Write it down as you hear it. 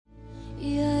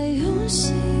buscaremos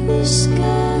y buscaré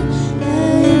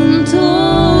en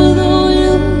todo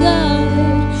lugar.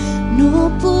 No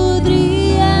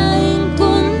podría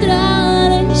encontrar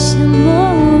ese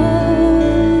amor.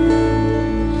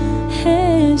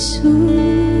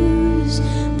 Jesús,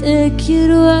 te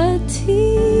quiero a ti.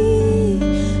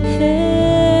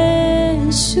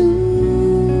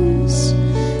 Jesús,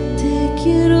 te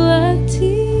quiero a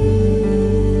ti,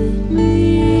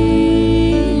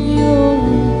 mi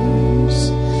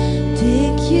Dios,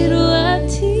 te quiero a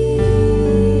ti,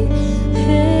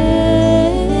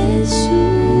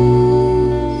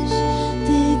 Jesús,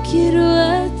 te quiero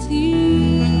a ti.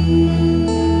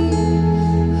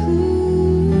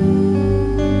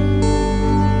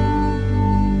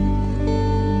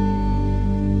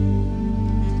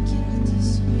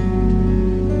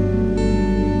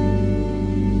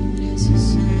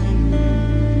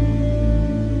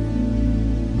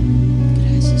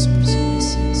 Gracias por su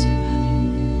presencia, Padre.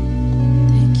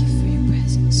 Thank you for your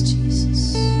presence,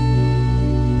 Jesus.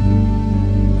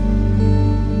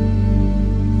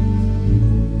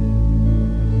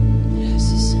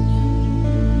 Gracias, Señor.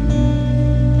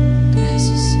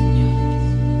 Gracias, Señor,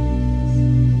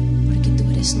 porque tú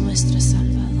eres nuestro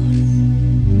Salvador.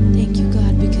 Thank you,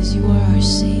 God, because you are our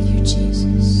Savior,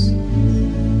 Jesus.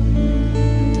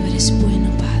 Tú eres bueno,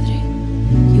 Padre.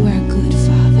 You are a good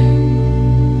Father.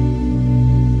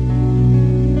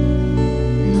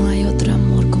 No hay otro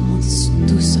amor como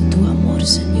tu amor,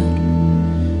 Señor.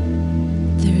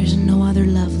 There is no other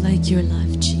love like your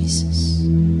love, Jesus.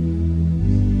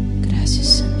 Gracias,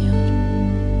 Señor.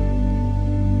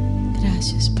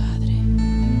 Gracias, Padre.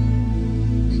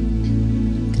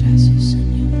 Gracias,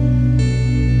 Señor.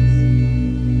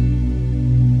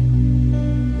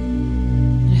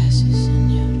 Gracias,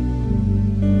 Señor.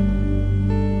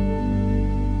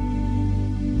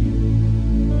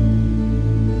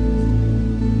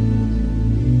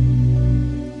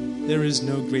 There is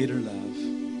no greater love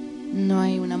No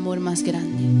hay un amor más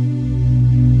grande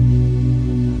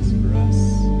for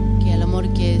us. que el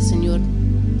amor que el Señor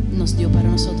nos dio para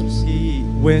nosotros. He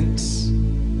went.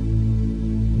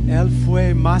 Él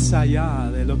fue más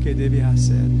allá de lo que debía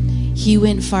hacer. He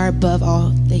went far above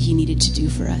all that he needed to do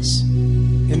for us.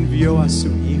 Envió a su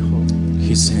hijo.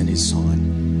 He sent his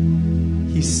son.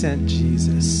 He sent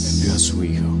Jesus. Envió a su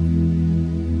hijo.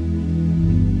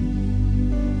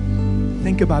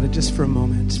 Think about it just for a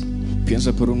moment.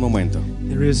 Piensa por un momento.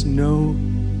 There is no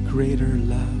greater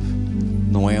love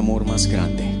No hay amor más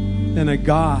grande than a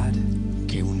God,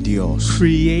 que un Dios,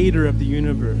 creator of the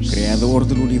universe, creador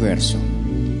del universo,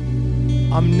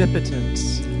 omnipotent,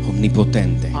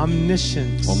 omnipotente,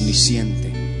 omniscient,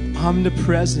 omnisciente,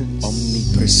 omnipresent,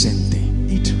 omnipresente,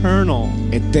 eternal,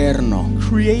 eterno,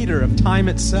 creator of time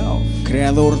itself.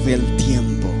 creador del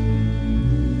tiempo.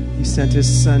 He sent his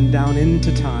son down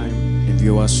into time,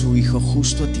 Envió a su hijo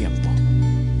justo a tiempo,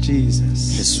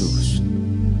 Jesus, Jesús,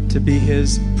 to be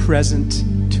his present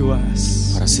to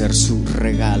us. para ser su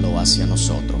regalo hacia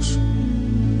nosotros.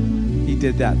 He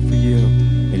did that for you.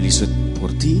 Él hizo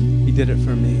por ti He did it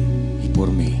for me. y por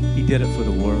mí, He did it for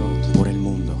the world. por el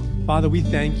mundo. Father, we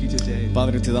thank you today.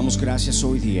 Padre, te damos gracias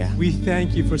hoy día. We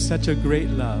thank you for such a great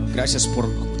love, Gracias por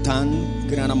tan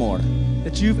gran amor,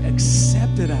 that you've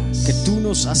accepted que us tú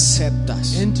nos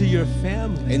aceptas into your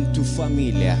family. en tu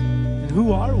familia. And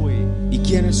who are we? ¿Y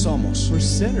quiénes somos? We're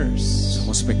sinners.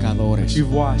 Somos pecadores,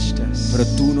 You've washed us. pero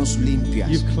tú nos limpias,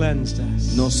 You've cleansed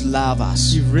us. nos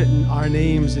lavas You've written our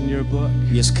names in your book.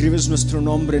 y escribes nuestro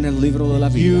nombre en el libro de la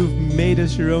vida. You've made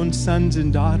us your own sons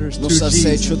and daughters Nos through has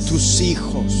hecho Jesus. tus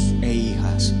hijos e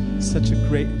hijas. Such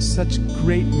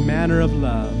great manner of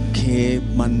love. Qué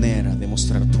manera de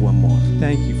mostrar tu amor.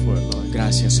 Thank you for it, Lord.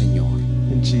 Gracias, Señor,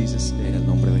 In Jesus' en name. el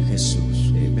nombre de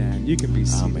Jesús. Amen. You can be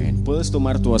seated. Amén. ¿Puedes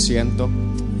tomar tu asiento?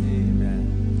 Amen.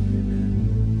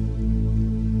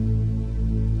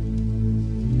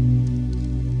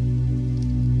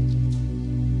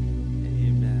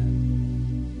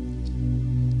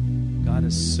 Amen. God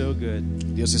is so good.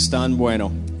 Dios es tan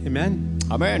bueno. Amen.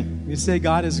 Amén. You say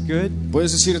God is good?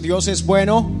 ¿Puedes decir Dios es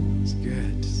bueno? It's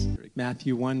good.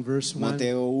 Matthew 1 verse 1.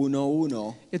 Mateo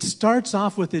 1:1. It starts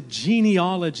off with a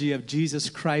genealogy of Jesus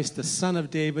Christ, the son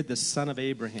of David, the son of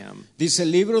Abraham. Dice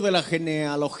el libro de la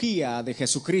genealogía de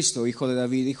Jesucristo, hijo de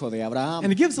David, hijo de Abraham.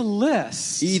 And it gives a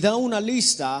list Y da una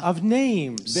lista of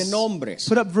names. de nombres.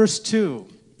 Put up verse 2.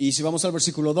 Y si vamos al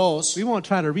versículo 2, We won't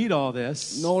try to read all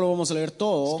this. no lo vamos a leer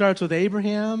todo. Starts with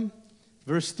Abraham,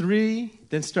 verse 3,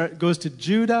 Then goes to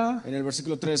Judah. En el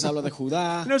versículo 3 habla de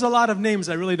Judá. And there's a lot of names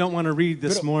I really don't want to read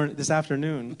this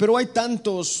afternoon. Pero hay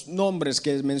tantos nombres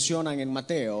que mencionan en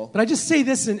Mateo. But I just say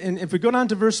this, and if we go down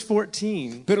to verse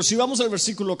 14, Pero si vamos al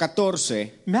versículo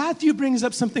 14, Matthew brings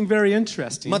up something very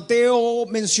interesting. Mateo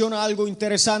menciona algo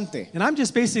interesante. And I'm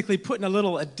just basically putting a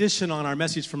little addition on our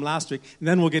message from last week, and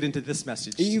then we'll get into this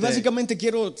message Y today. básicamente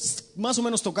quiero más o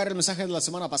menos tocar el mensaje de la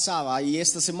semana pasada y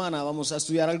esta semana vamos a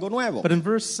estudiar algo nuevo. But in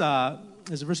verse,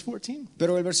 is it verse 14?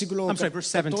 Pero el versículo I'm sorry, verse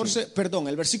 17. 14, perdón,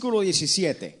 el versículo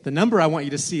 17. The number I want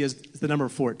you to see is the number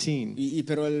 14.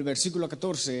 Pero el versículo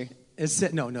 14,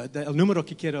 El número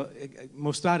que quiero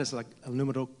mostrar es el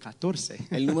número 14.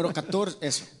 el número 14,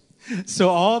 eso. So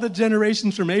all the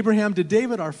generations from Abraham to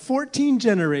David are 14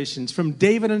 generations. From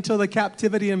David until the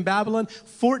captivity in Babylon,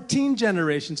 14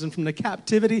 generations. And from the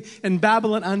captivity in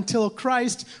Babylon until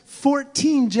Christ,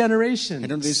 14 generations.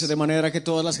 Entonces dice de manera que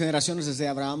todas las generaciones desde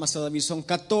Abraham hasta David son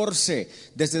 14.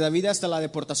 Desde David hasta la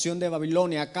deportación de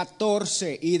Babilonia,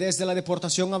 14. Y desde la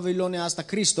deportación a Babilonia hasta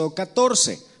Cristo,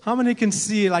 14. How many can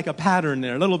see like a pattern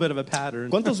there, a little bit of a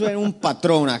pattern? ¿Cuántos ven un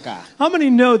patrón acá? How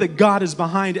many know that God is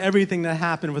behind everything that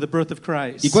happened with the birth of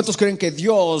Christ? ¿Y cuántos creen que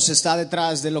Dios está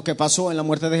detrás de lo que pasó en la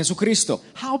muerte de Jesucristo?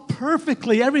 How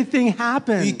perfectly everything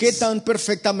happens. ¿Y qué tan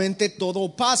perfectamente todo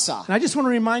pasa? And I just want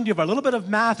to remind you of a little bit of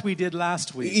math we did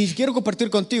last week. Y quiero compartir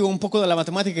contigo un poco de la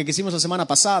matemática que hicimos la semana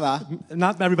pasada.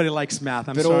 Not everybody likes math.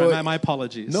 I'm Pero sorry. My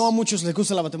apologies. No a muchos les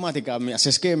gusta la matemática, así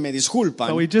es que me disculpan.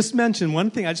 But we just mentioned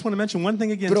one thing. I just want to mention one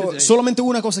thing again Pero today. solamente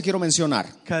una cosa quiero mencionar.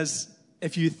 Because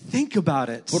if you think about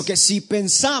it, Porque si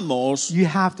pensamos you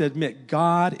have to admit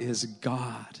God is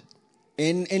God.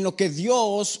 en lo que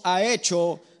Dios ha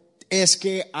hecho, es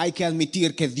que hay que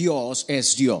admitir que Dios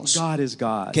es Dios. God is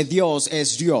God. Que Dios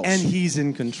es Dios. And He's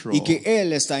in control. Y que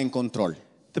Él está en control.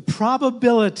 The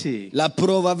probability La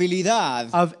probabilidad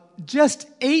of just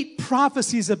 8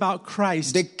 prophecies about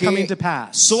Christ de coming que to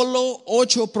pass. solo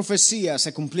 8 profecías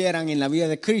se cumplieran en la vida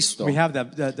de Cristo. We have the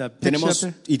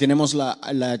picture Tenemos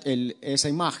esa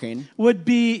imagen. would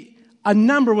be a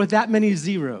number with that many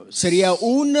zeros. Sería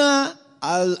una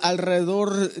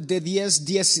alrededor de 10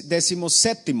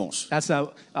 decimoséptimos. That's a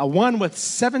 1 with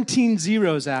 17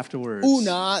 zeros afterwards.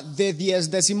 Una de 10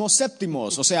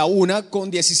 decimoséptimos, o sea, una con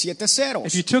 17 ceros.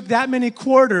 If you took that many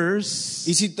quarters,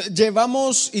 Y si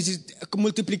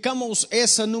multiplicamos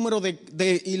ese número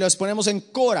y los ponemos en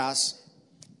coras,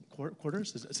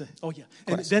 quarters? Oh yeah.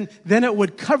 And then it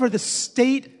would cover the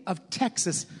state of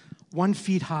Texas 1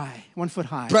 foot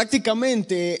high.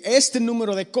 prácticamente este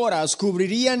número de coras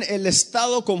cubrirían el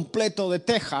estado completo de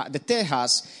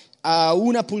Texas a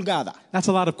 1 pulgada. That's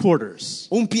a lot of quarters.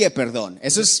 Un pie, perdón.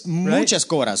 Eso es muchas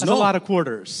coras, That's ¿no? a lot of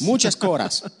quarters. Muchas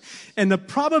coras. And the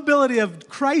probability of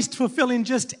Christ fulfilling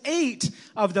just 8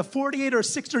 of the 48 or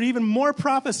 60 or even more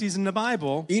prophecies in the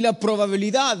Bible Y la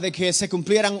probabilidad de que se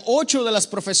cumplieran 8 de las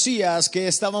profecías que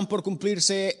estaban por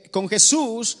cumplirse con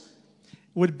Jesús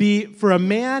would be for a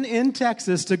man in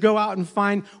Texas to go out and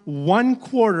find 1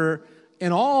 quarter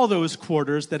in all those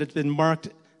quarters that had been marked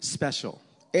special.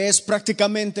 es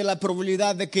prácticamente la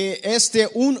probabilidad de que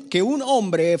un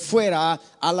hombre fuera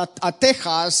a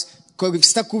Texas, que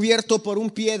está cubierto por un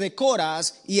pie de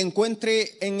coras, y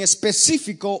encuentre en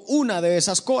específico una de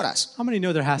esas coras. How many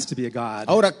know there has to be a God?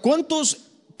 Ahora, ¿cuántos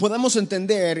podemos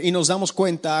entender y nos damos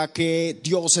cuenta que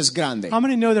Dios es grande? How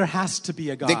many know there has to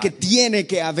be a God? De que tiene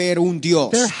que haber un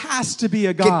Dios. There has to be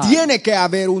a Que God. tiene que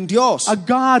haber un Dios. A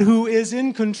God who is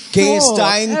in control Que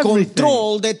está en of everything.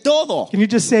 control de todo. Can you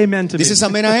just say amen to me? ¿Dices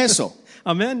amén a eso?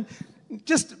 Amen.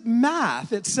 Just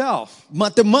math itself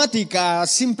Matemática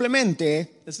simplemente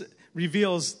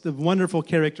reveals the wonderful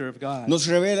character of God. nos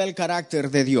revela el carácter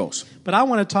de Dios. But I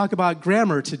want to talk about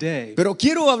grammar today. Pero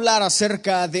quiero hablar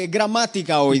acerca de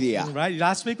gramática hoy día. Right?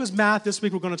 Last week was math. This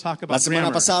week we're going to talk about La semana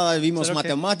grammar. pasada vimos Is that okay?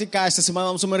 matemática, esta semana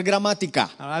vamos a ver gramática.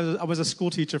 I was a school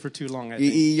teacher for too long, I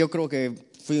think. Y yo creo que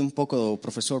fui un poco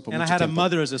profesor por And I mucho had a tiempo.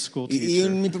 mother as a school Y teacher.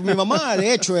 mi mamá,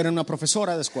 de hecho, era una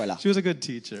profesora de escuela. She was a good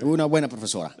teacher. Una buena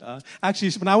profesora.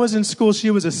 Actually, when I was in school, she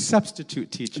was a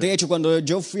substitute teacher. De hecho, cuando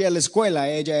yo fui a la escuela,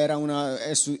 ella era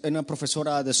una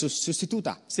profesora de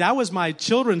sustituta. See, I was my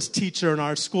children's teacher in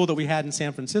our school that we had in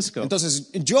San Francisco. Entonces,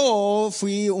 yo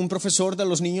fui un profesor de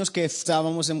los niños que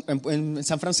estábamos en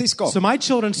San Francisco. So my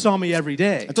children saw me every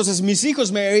day. Entonces, mis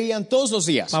hijos me veían todos los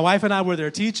días. My wife and I were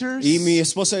their teachers. Y mi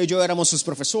esposa y yo éramos sus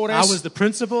profesores. I was the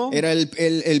principal. Era el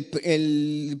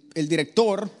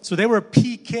director. So they were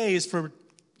PKs for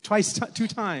two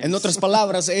times. En otras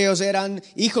palabras, ellos eran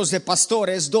hijos de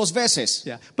pastores 2 veces.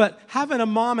 Yeah, but having a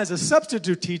mom as a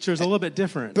substitute teacher is a little bit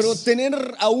different. Pero tener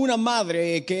a una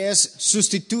madre que es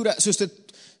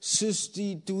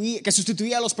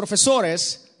sustituía a los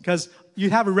profesores, because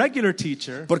you'd have a regular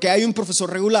teacher, porque hay un profesor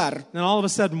regular, and all of a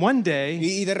sudden one day,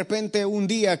 y de repente un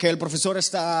día que el profesor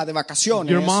está de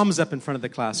vacaciones, your mom's up in front of the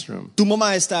classroom. tu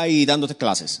mamá está ahí dándote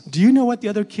clases. Do you know what the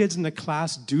other kids in the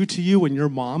class do to you when your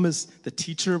mom is the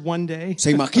teacher one day?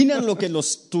 ¿Se imaginan lo que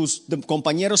tus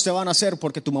compañeros te van a hacer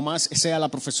porque tu mamá sea la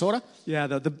profesora? Yeah,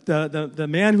 the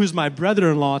man who's my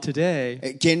brother-in-law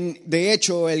today, Quien de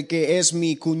hecho el que es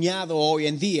mi cuñado hoy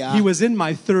en día, he was in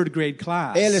my third grade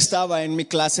class él estaba en mi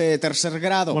clase de tercer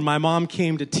grado. when my mom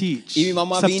came to teach Y mi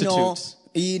mamá vino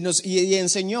substitutes. y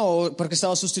enseñó porque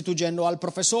estaba sustituyendo al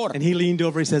profesor. And he leaned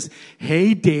over, he says,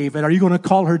 "Hey, David, are you going to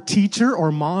call her teacher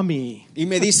or mommy?" Y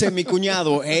me dice mi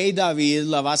cuñado, hey David,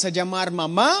 ¿la vas a llamar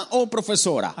mamá o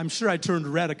profesora? I'm sure I turned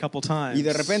red a couple times. Y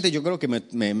de repente yo creo que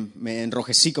me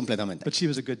enrojecí completamente. But she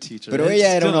was a good teacher. Pero And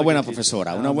ella era still una a buena good teacher.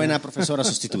 profesora, una buena profesora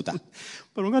sustituta. But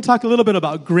we're going to talk a little bit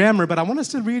about grammar, but I want us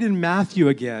to read in Matthew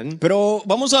again. Pero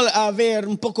vamos a ver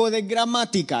un poco de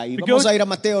gramática y vamos a ir a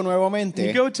Mateo You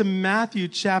nuevamente. go to Matthew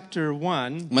chapter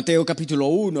 1, Mateo capítulo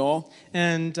 1,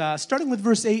 and starting with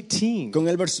verse 18.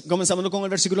 comenzando con el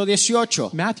versículo 18.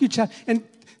 Matthew chapter, and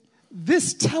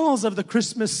this tells of the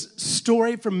Christmas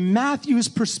story from Matthew's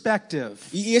perspective.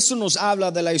 Y eso nos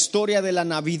habla de la historia de la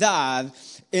Navidad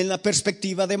en la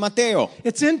perspectiva de Mateo.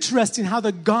 It's interesting how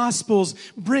the Gospels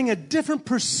bring a different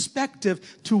perspective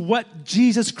to what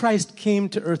Jesus Christ came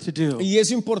to earth to do. Y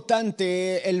es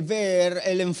importante el ver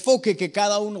el enfoque que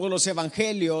cada uno de los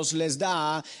evangelios les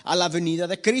da a la venida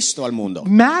de Cristo al mundo.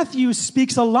 Matthew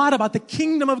speaks a lot about the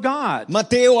kingdom of God.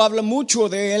 Mateo habla mucho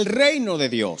del reino de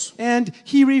Dios And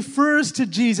he refers to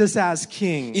Jesus as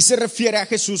king. y se refiere a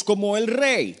Jesús como el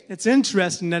rey. It's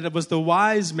interesting that it was the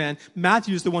wise man.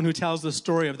 Matthew's the one who tells the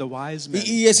story of the wise men.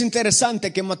 Y es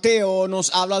interesante que Mateo nos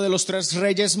habla de los tres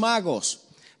reyes magos.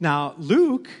 Now,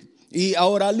 Luke Y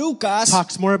ahora Lucas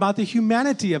talks more about the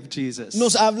humanity of Jesus.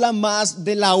 nos habla más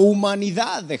de la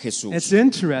humanidad de Jesús. It's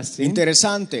interesting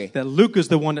Interesante that Luke is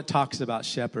the one that talks about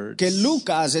shepherds. que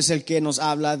Lucas es el que nos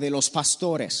habla de los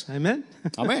pastores. Amen?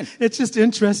 Amen. It's just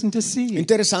interesting to see.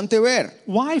 Interesante ver.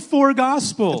 Why four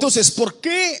gospels? Entonces, ¿por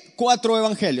qué 4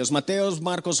 evangelios? Mateo,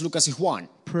 Marcos, Lucas y Juan.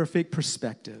 Perfect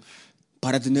perspective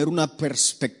Para tener una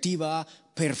perspectiva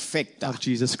perfecta of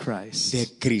Jesus Christ. de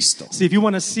Cristo. See, if you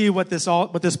want to see what this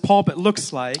pulpit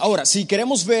looks like, Ahora, si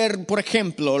queremos ver, por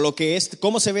ejemplo, lo que es,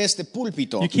 cómo se ve este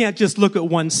púlpito, you can't just look at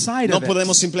one side no of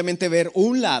podemos it. simplemente ver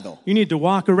un lado, You need to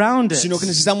walk around it. sino que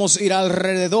necesitamos ir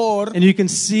alrededor And you can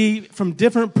see from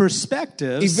different y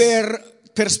perspectives ver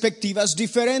perspectivas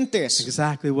diferentes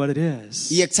exactly what it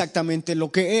is. y exactamente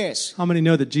lo que es. How many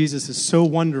know that Jesus is so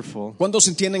wonderful? ¿Cuántos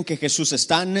entienden que Jesús es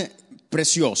tan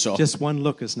precioso Just one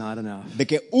look is not enough. de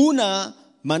que una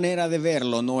manera de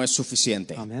verlo no es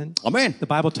suficiente? Amen. Amén. The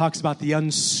Bible talks about the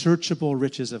unsearchable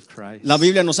riches of Christ. La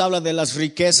Biblia nos habla de las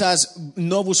riquezas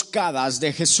no buscadas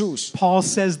de Jesús. Paul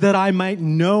says that I might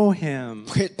know him.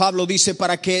 Pablo dice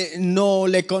para que no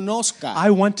le conozca, I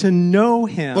want to know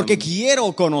him. porque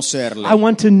quiero conocerle. I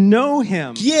want to know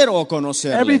him. Quiero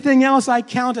conocerle. Everything else I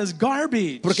count as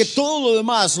garbage. Porque todo lo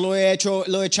demás lo he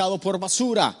echado por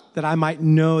basura. That I might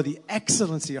know the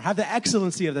excellency or have the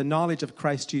excellency of the knowledge of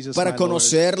Christ Jesus my Para Lord.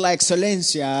 conocer la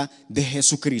excelencia de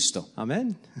Jesucristo.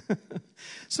 Amen.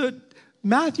 So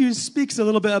Matthew speaks a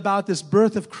little bit about this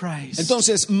birth of Christ.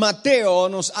 Entonces Mateo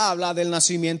nos habla del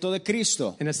nacimiento de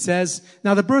Cristo. And it says,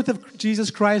 now the birth of Jesus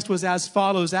Christ was as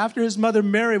follows. After his mother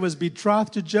Mary was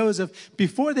betrothed to Joseph,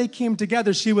 before they came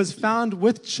together, she was found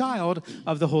with child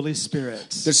of the Holy Spirit.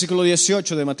 Versículo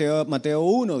 18 de Mateo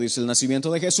 1 dice, el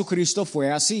nacimiento de Jesucristo fue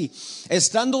así.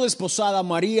 Estando desposada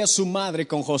María su madre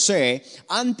con José,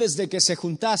 antes de que se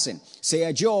juntasen, se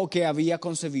halló que había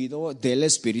concebido del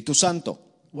Espíritu Santo.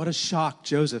 What a shock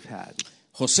Joseph had.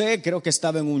 José creo que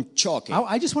estaba en un choque.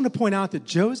 I just want to point out that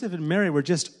Joseph and Mary were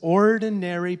just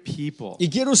ordinary people. Y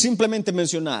quiero simplemente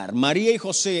mencionar, María y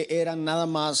José eran nada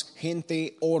más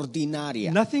gente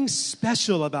ordinaria. Nothing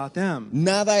special about them.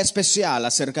 Nada especial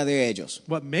acerca de ellos.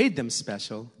 What made them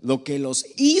special Lo que los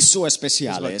hizo is what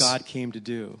especiales God came to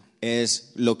do.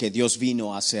 es lo que Dios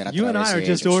vino a hacer a You and I través are de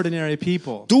just ellos. ordinary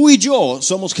people. Tú y yo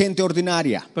somos gente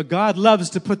ordinaria, But God loves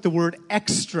to put the word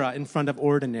extra in front of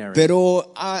ordinary.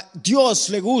 pero a Dios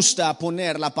le gusta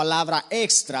poner la palabra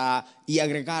extra y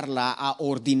agregarla a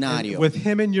ordinario. With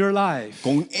him in your life,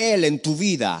 Con Él en tu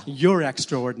vida, you're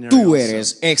extraordinary. tú also.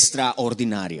 eres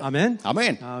extraordinario. Amen.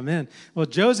 Amén. Amen. Well,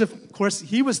 Joseph, of course,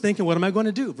 he was thinking, what am I going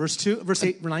to do? Verse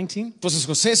 8, 19. Entonces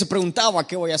José se preguntaba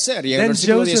qué voy a hacer. Y en el Then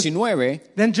versículo Joseph- 19,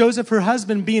 Then Joseph, her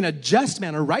husband, being a just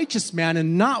man, a righteous man,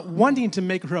 and not wanting to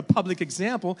make her a public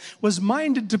example, was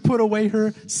minded to put away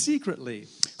her secretly.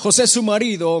 José, su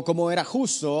marido, como era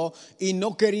justo y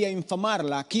no quería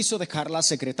infamarla, quiso dejarla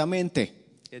secretamente.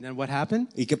 And then what happened?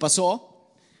 ¿Y qué pasó?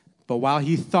 But while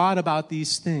he thought about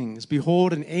these things,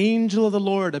 behold, an angel of the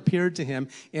Lord appeared to him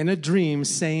in a dream,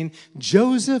 saying,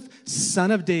 Joseph, son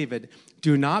of David,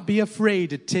 do not be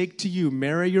afraid to take to you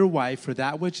Mary your wife, for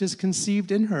that which is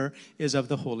conceived in her is of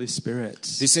the Holy Spirit.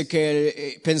 Dice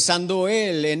que pensando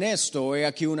él en esto, he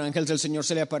aquí un ángel del Señor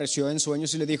se le apareció en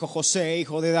sueños y le dijo, José,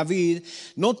 hijo de David,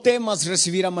 no temas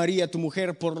recibir a María tu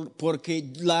mujer,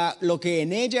 porque lo que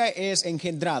en ella es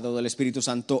engendrado del Espíritu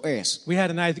Santo es. We had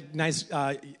a nice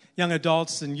young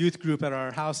adults and youth group at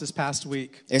our house this past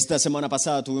week. Esta semana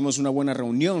pasada tuvimos una buena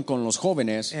reunión con los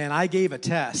jóvenes And I gave a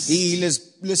test. y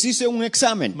les hice un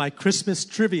examen. My Christmas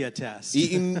trivia test.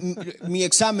 Y mi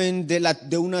examen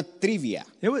de una trivia.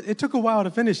 It took a while to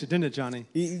finish it, didn't it, Johnny?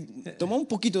 Y tomó un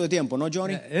poquito de tiempo, ¿no,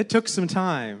 Johnny? It took some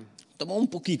time. Tomó un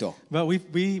poquito. But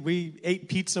we ate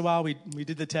pizza while we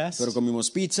did the test. Pero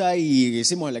comimos pizza y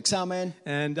hicimos el examen.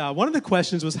 And one of the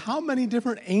questions was, how many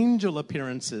different angel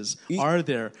appearances are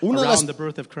there Una around the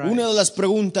birth of Christ? Una de las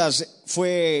preguntas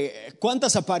fue,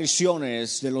 ¿cuántas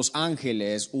apariciones de los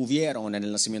ángeles hubieron en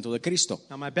el nacimiento de Cristo?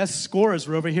 Now, my best scorers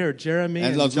were over here, Jeremy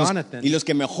and Jonathan. Y los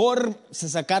que mejor se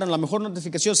sacaron, la mejor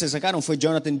notificación se sacaron fue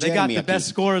Jonathan y They got Jeremy. the best Aquí.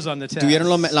 scores on the test.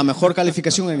 Tuvieron la mejor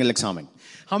calificación en el examen.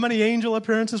 How many angel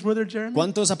appearances were there, Jeremy?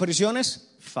 ¿Cuántas apariciones?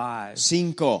 5.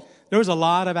 5. There was a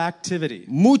lot of activity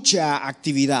Mucha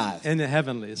actividad in the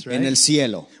heavenlies, right? en el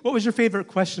cielo. What was your favorite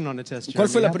question on the test, Jeremy?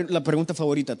 ¿Cuál fue la pregunta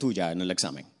favorita tuya en el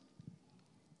examen?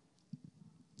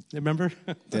 Remember?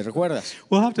 ¿Te recuerdas?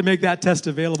 We'll have to make that test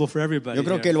available for everybody Yo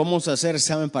creo here, que lo vamos a hacer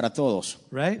examen para todos.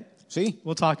 right? ¿Sí?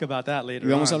 We'll talk about that later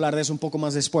Y vamos a on. hablar de eso un poco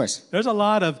más después. There's a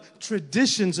lot of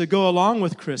traditions that go along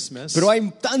with Christmas. Pero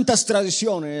hay tantas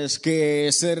tradiciones que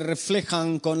se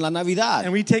reflejan con la Navidad.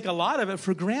 And we take a lot of it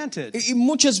for granted. Y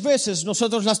muchas veces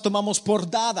nosotros las tomamos por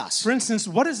dadas. For instance,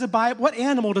 what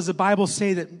animal does the Bible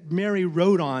say that Mary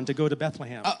rode on to go to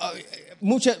Bethlehem?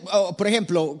 Por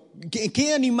ejemplo,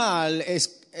 ¿qué animal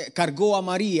cargó a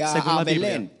María Según a la Biblia.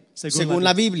 Belén? Según Según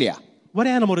la Biblia. What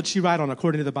animal did she ride on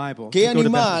according to the Bible? ¿Qué to go to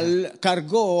Bethlehem? animal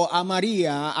cargó a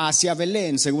María hacia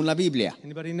Belén según la Biblia?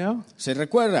 Anybody know? ¿Se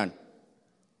recuerdan?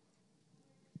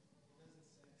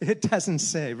 It doesn't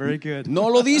say. Very good. No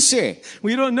lo dice.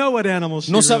 We don't know what animal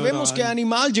she No rode sabemos on. qué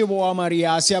animal llevó a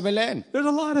María hacia Belén. There's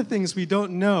a lot of things we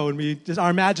don't know, and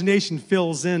our imagination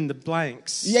fills in the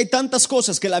blanks. Y hay tantas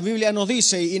cosas que la Biblia no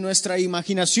dice y nuestra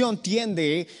imaginación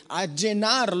tiende a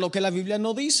llenar lo que la Biblia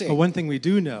no dice. But one thing we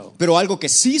do know, Pero algo que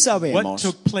sí what sabemos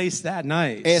took place that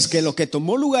night es que lo que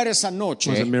tomó lugar esa was a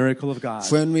noche miracle of God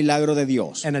fue un milagro de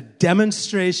Dios and a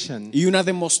demonstration, y una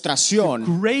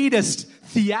demostración, greatest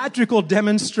theatrical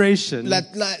demonstration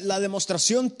la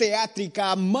demostración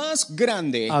teátrica más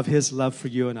grande of His love for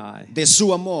you and I. de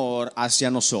su amor hacia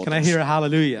Can I nosotros. hear a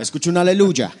hallelujah? Escucha un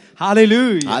aleluya.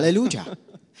 Hallelujah. Aleluya.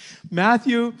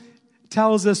 Matthew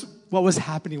tells us what was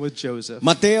happening with Joseph.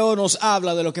 Mateo nos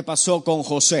habla de lo que pasó con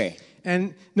José.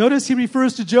 And notice he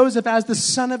refers to Joseph as the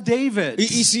son of David.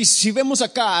 Y si vemos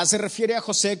acá, se refiere a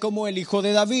José como el hijo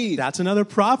de David. That's another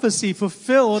prophecy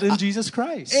fulfilled in Jesus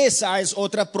Christ. Esa es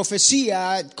otra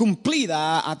profecía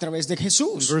cumplida a través de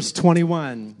Jesús. Verse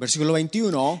 21. Versículo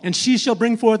 21. And she shall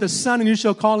bring forth a son, and you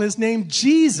shall call his name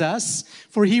Jesus,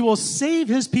 for he will save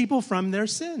his people from their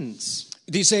sins.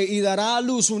 Dice, y dará a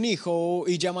luz un hijo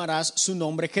y llamarás su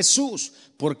nombre Jesús,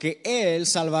 porque él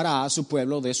salvará a su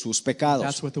pueblo de sus pecados.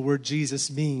 That's what the word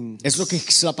Jesus means. Es lo que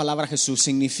la palabra Jesús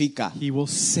significa, He will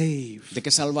save. de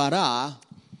que salvará,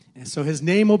 And so his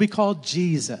name will be called y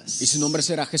Jesus. su nombre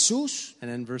será Jesús. And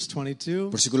then verse 22.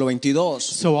 Versículo 22.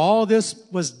 So all this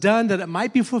was done that it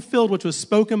might be fulfilled, which was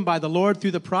spoken by the Lord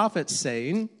through the prophets,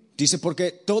 saying, Dice, porque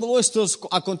todo esto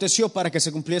aconteció para que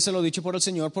se cumpliese lo dicho por el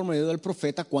Señor por medio del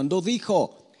profeta cuando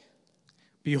dijo,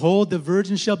 Behold, the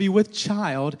virgin shall be with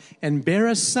child and bear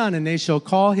a son, and they shall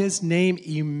call his name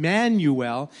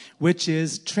Emmanuel, which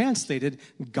is translated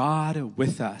God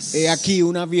with us. he aquí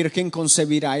una virgen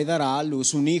concebirá y dará a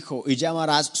luz un hijo y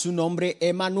llamarás su nombre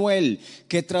Emmanuel,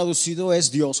 que traducido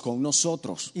es Dios con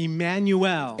nosotros.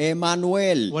 Emmanuel.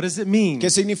 Emmanuel. What does it mean?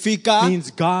 ¿Qué significa? It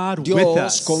means God with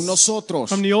Dios us. con nosotros.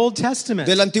 From the Old Testament,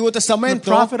 Del Antiguo the Testamento,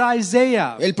 prophet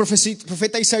Isaiah el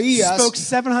profeta Isaías, spoke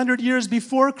 700 years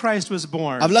before Christ was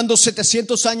born. hablando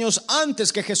 700 años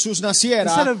antes que Jesús He said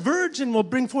naciera, a virgin will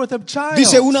bring forth a child.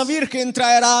 dice, una virgen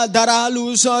dará a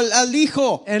luz al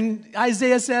hijo. And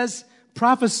Isaiah says,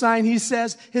 prophesying, he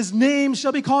says, his name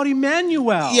shall be called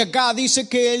Emmanuel. Y acá dice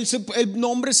que el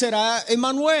nombre será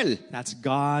Emmanuel, That's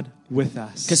God with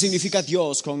us. que significa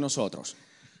Dios con nosotros.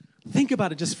 Think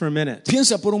about it just for a minute.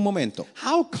 Piensa por un momento.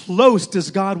 How close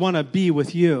does God want to be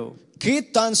with you? ¿Qué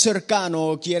tan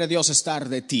cercano quiere Dios estar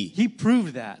de ti? He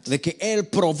proved that De que Él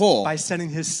probó, by sending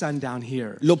his son down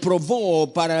here. lo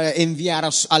probó para al enviar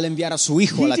a su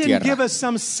Hijo a He la didn't give tierra. us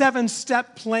some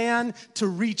 7-step plan to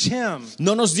reach him.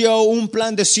 No nos dio un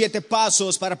plan de 7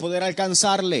 pasos para poder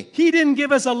alcanzarle. He didn't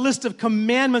give us a list of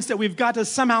commandments that we've got to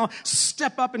somehow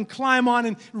step up and climb on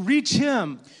and reach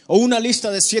him. O una lista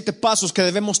de 7 pasos que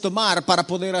debemos tomar para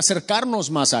poder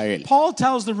acercarnos más a Él. Paul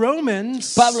tells the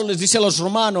Romans Pablo les dice a los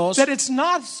romanos that it's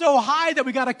not so high that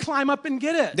we got to climb up and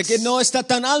get it. de que no está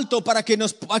tan alto para que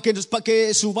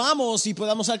subamos y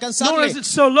podamos Nor is alcanzarle. it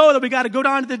so low that we got to go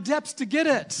down to the depths to get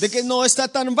it. De que no está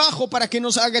tan bajo para que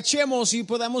nos agachemos y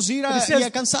podamos ir But it y says,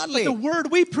 alcanzarle. but the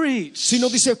word we preach, Sino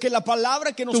dice que la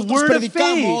palabra que nosotros word of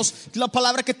predicamos, la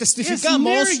palabra que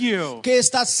testificamos, is near you. que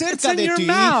está It's cerca in de your ti,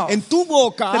 mouth. en tu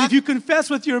boca, that if you confess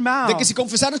with your mouth de que si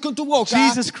confesares con tu boca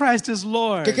Jesus Christ is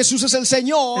Lord que Jesús es el and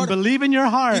Señor believe in your y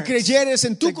heart creyeres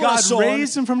en tu that God corazón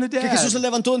raised him from the que dead, Jesús se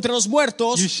levantó entre los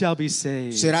muertos, you shall be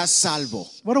saved. serás salvo.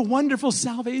 What a wonderful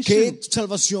salvation Qué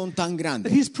salvación tan that grande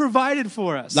he's provided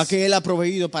for us. la que Él ha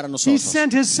proveído para He nosotros.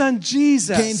 sent his son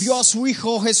Jesus Que envió a su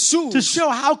Hijo to Jesús show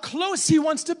how close he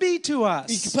wants to be to y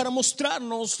us. para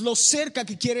mostrarnos lo cerca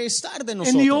que quiere estar de In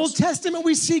the Old nosotros. Testament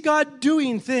we see God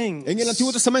doing things, En el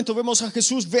Antiguo Testamento vemos a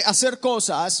Jesús hacer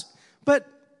cosas, but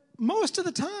most of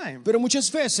the time pero muchas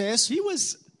veces he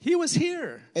was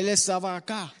here. Él estaba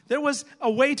acá. There was a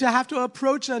way to have to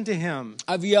approach unto him.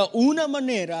 Había una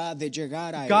manera de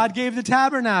llegar a Él. God gave the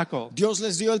tabernacle. Dios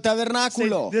les dio el Say,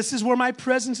 tabernáculo this is where my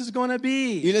presence is going to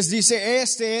y be. les dice,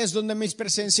 este es donde mi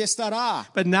presencia estará.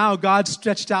 But now God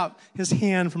stretched out his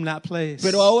hand from that place.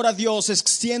 Pero ahora Dios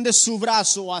extiende su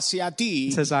brazo hacia ti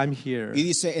He says, I'm here. y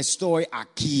dice, estoy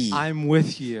aquí, I'm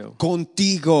with you.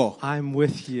 contigo, I'm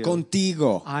with you.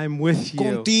 contigo, I'm with you.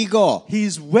 contigo.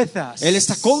 He's with us. Él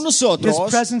está con nosotros. His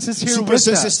presence is here Su with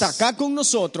presencia us. está acá con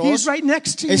nosotros. He's right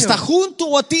next to you. Está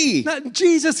junto a ti. Now,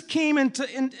 Jesus came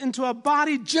into a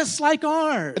body just like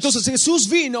ours. Entonces Jesús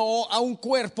vino a un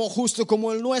cuerpo justo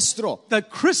como el nuestro. The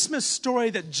Christmas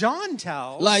story that John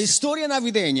tells La historia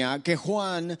navideña que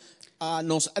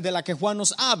de la que Juan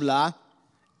nos habla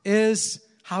is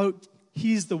how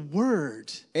he's the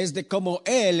Word es de cómo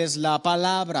Él es la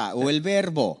palabra o el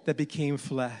verbo that became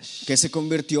flesh que se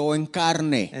convirtió en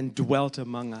carne and dwelt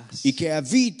among us. y que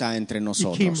habita entre He came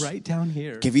nosotros. right down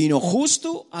here. Que vino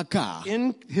justo acá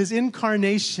In his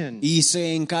incarnation, y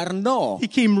se encarnó. he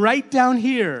came right down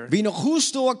here, Vino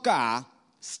justo acá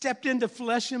stepped into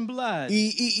flesh and blood,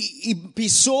 y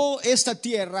pisó esta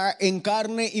tierra en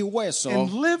carne y hueso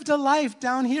and lived a life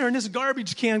down here in this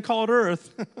garbage can called earth.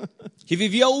 y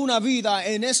vivió una vida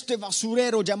en este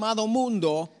basurero llamado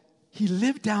mundo. He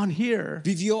lived down here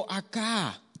Vivió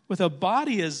acá with a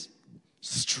body as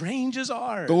strange as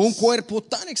ours. con un cuerpo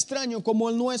tan extraño como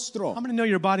el nuestro. How many know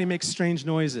your body makes strange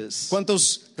noises?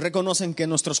 ¿Cuántos reconocen que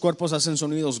nuestros cuerpos hacen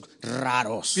sonidos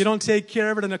raros? If you don't take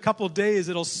care of it in a couple of days,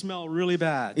 it'll smell really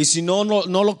bad. Y si no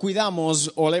lo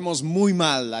cuidamos, olemos muy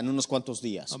mal en unos cuantos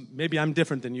días. Maybe I'm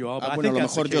different than you all, but I Bueno, a think lo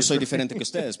that's the mejor yo case, soy right? diferente que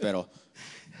ustedes, pero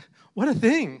What a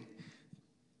thing.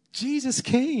 Jesus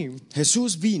came.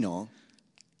 Jesús vino.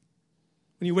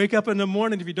 When you wake up in the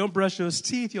morning, if you don't brush those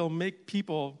teeth, you'll make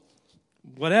people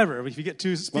whatever if you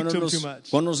speak to them too much.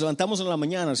 Cuando nos levantamos en la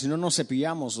mañana, si no nos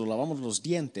cepillamos o lavamos los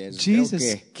dientes, creo Jesus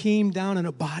que... came down in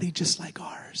a body just like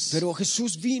ours Pero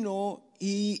Jesús vino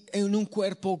y en un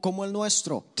cuerpo como el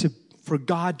nuestro, for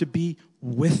God to be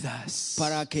with us.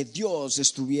 para que Dios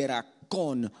estuviera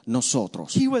con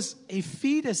nosotros. He was a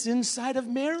fetus inside of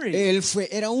Mary.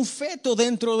 Era un feto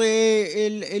dentro de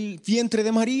el vientre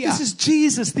de María. This is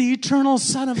Jesus, the eternal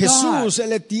Son of Jesús,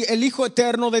 God, el Hijo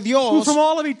eterno de who Dios, from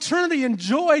all of eternity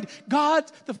enjoyed God,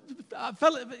 the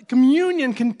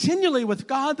communion continually with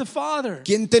God the Father.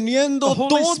 quien teniendo The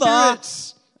Holy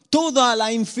Spirit. toda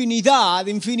la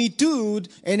infinitud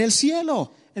en el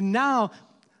cielo. And now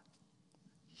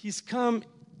he's come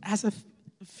as a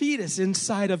fetus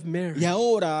inside of Mary. Y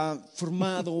ahora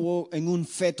formado en un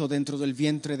feto dentro del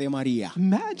vientre de María.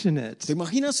 Imagine it. ¿Te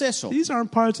imaginas eso? These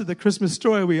aren't parts of the Christmas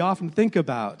story we often think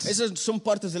about. Esas son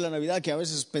partes de la Navidad que a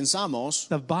veces pensamos.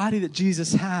 The body that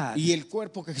Jesus had Y el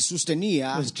cuerpo que Jesús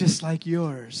tenía was just like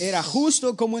yours, era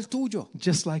justo como el tuyo,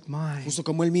 just like mine, justo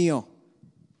como el mío,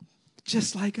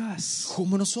 just like us.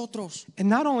 como nosotros. And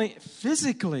not only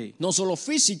physically, No solo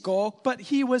físico, but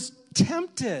he was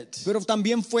tempted. pero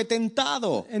también fue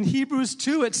tentado. In Hebrews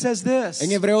 2 it says this.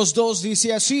 En Hebreos 2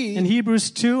 dice así. In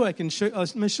Hebrews 2,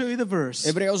 let me show you the verse.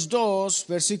 Hebreos 2,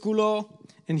 versículo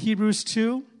In Hebrews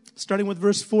 2, starting with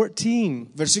verse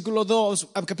 14.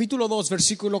 Capítulo 2,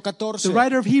 versículo 14. The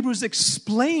writer of Hebrews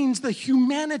explains the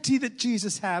humanity that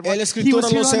Jesus had. El escritor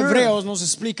de los Hebreos nos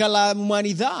explica la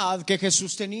humanidad que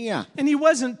Jesús tenía. And he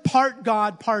wasn't part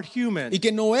God, part human. Y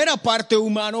que no era parte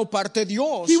humano, parte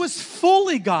Dios. He was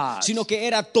fully God. Sino que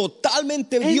era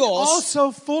totalmente And Dios.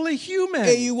 also fully human.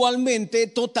 E igualmente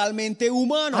totalmente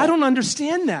humano. I don't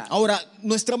understand that. Ahora,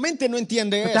 nuestra mente no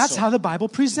entiende But that's eso. how the Bible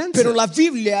presents Pero it. la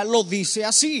Biblia lo dice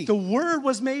así. The Word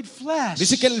was made flesh.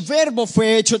 Dice que el verbo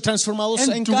fue hecho transformado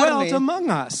and en dwelt carne among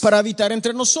us. para habitar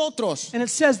entre nosotros. And it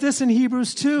says this in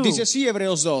Hebrews 2. Dice así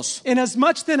Hebreos 2.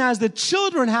 Inasmuch then as the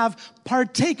children have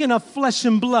partaken of flesh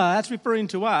and blood, that's referring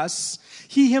to us,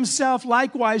 he himself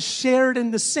likewise shared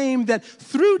in the same, that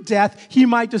through death he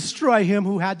might destroy him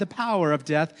who had the power of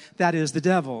death, that is the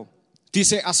devil.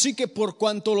 Dice, así que por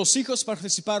cuanto los hijos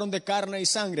participaron de carne y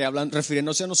sangre,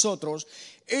 refiriéndose a nosotros,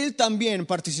 él también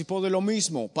participó de lo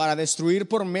mismo, para destruir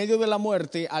por medio de la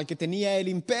muerte al que tenía el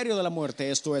imperio de la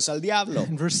muerte, esto es, al diablo.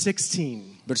 In verse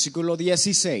 16. Versículo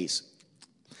 16.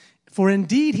 For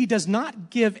indeed he does not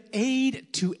give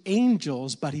aid to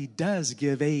angels, but he does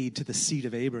give aid to the seed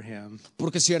of Abraham.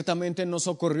 Porque ciertamente no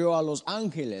socorrió a los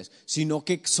ángeles, sino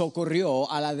que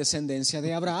socorrió a la descendencia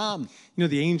de Abraham. You know,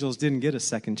 the angels didn't get a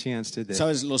second chance, did they?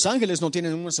 Sabes, los ángeles no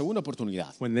tienen una segunda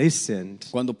oportunidad. When they sinned,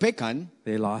 Cuando pecan,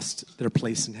 they lost their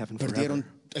place in heaven perdieron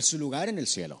forever. su lugar en el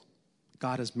cielo.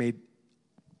 God has made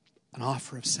an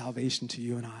offer of salvation to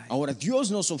you and I. Ahora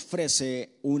Dios nos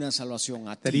ofrece una salvación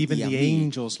a That ti even y a the mí,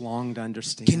 angels long to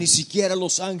understand. que ni siquiera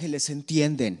los ángeles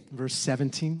entienden. Verse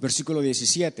 17. Versículo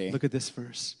 17. Look at this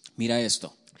verse. Mira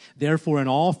esto. Therefore, in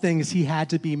all things he had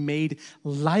to be made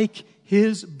like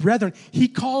his brethren. He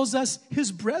calls us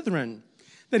his brethren,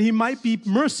 that he might be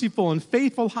merciful and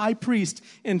faithful high priest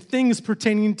in things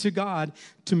pertaining to God,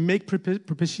 to make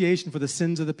propitiation for the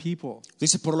sins of the people.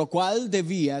 Dice, por lo cual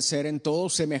debía ser en todo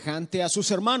semejante a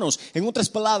sus hermanos. En otras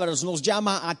palabras, nos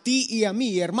llama a ti y a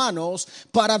mí, hermanos,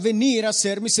 para venir a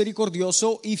ser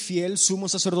misericordioso y fiel sumo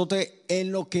sacerdote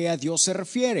en lo que a Dios se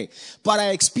refiere,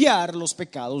 para expiar los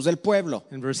pecados del pueblo.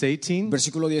 In verse 18,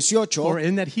 Versículo 18. for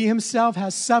in that he himself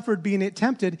has suffered being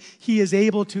tempted, he is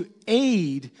able to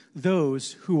aid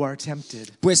those who are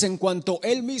tempted. Pues en cuanto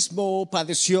él mismo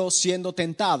padeció siendo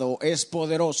tentado, es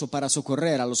poderoso para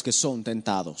socorrer a los que son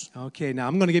tentados. Okay, now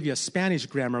I'm going to give you a Spanish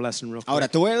grammar lesson real quick. Ahora,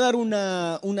 te voy a dar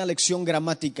una lección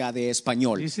gramática de Do you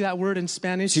español. see that word in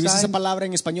Spanish? Si ves esa side? palabra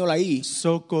en español ahí,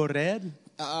 Socorrer.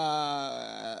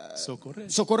 Socorrer.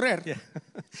 socorrer. Yeah.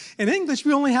 In English,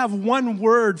 we only have one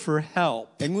word for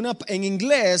help. En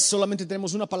inglés solamente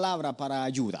tenemos una palabra para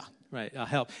ayuda. Right,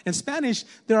 help. In Spanish,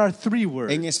 there are three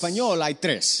words. En español hay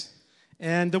tres.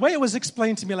 And the way it was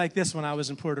explained to me like this when I was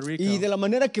in Puerto Rico Y de la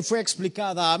manera que fue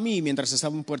explicada a mí mientras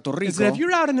estaba en Puerto is Rico, that if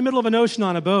you're out in the middle of an ocean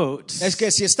on a boat es que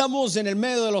si estamos en el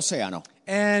medio del océano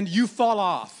and you fall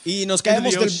off y nos into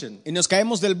caemos the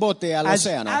ocean, del bote al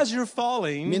océano, as you're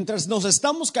falling, mientras nos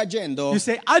estamos cayendo, you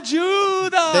say,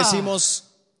 ayuda! decimos,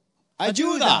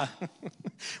 ayuda.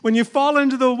 When you fall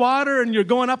into the water and you're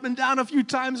going up and down a few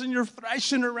times and you're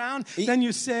thrashing around, then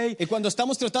you say, Y cuando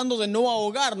estamos tratando de no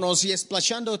ahogarnos y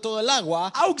splashando todo el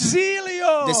agua,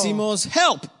 auxilio! decimos,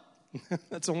 help.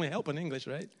 That's only help in English,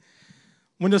 right?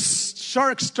 When the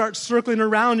sharks start circling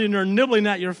around and are nibbling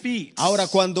at your feet. Ahora,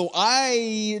 cuando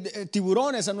hay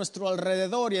tiburones a nuestro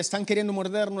alrededor y están queriendo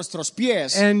morder nuestros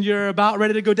pies, And you're about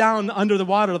ready to go down under the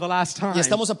water the last time. y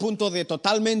estamos a punto de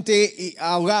totalmente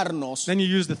ahogarnos, Then you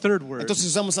use the third word. entonces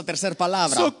usamos la tercera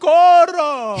palabra,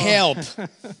 Socorro! help.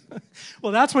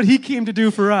 Well, that's what he came to do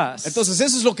for us. Entonces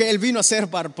eso es lo que él vino a hacer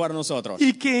para nosotros.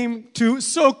 He came to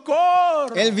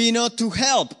socorro. Él vino to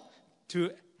help, To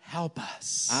help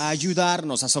us. a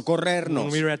ayudarnos, a When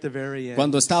socorrernos, we were at the very end.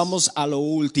 cuando estábamos a lo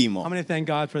último. How many thank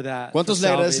God for that? ¿Cuántos for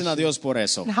le agradecen a salvation? Dios por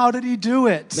eso? And how did he do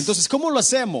it? Entonces, ¿cómo lo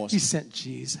hacemos? He sent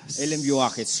Jesus. Él envió a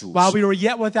Jesús. While we were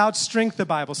yet without strength, the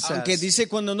Bible says. Aunque dice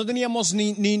cuando no teníamos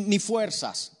ni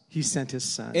fuerzas, He sent his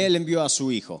son. Él envió a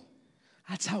su Hijo.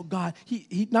 That's how God,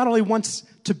 he not only wants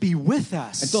to be with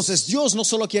us, Entonces Dios no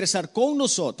solo quiere estar con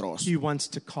nosotros, he wants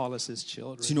to call us his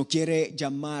children sino quiere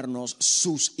llamarnos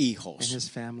sus and hijos his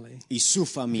family. y su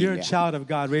If you're a familia. child of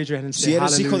God, raise your hand and say Si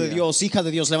eres hijo de hallelujah. Dios, hija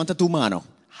de Dios, levanta tu mano.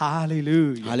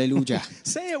 Hallelujah. Aleluya.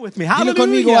 Say it with me. Dilo Hallelujah.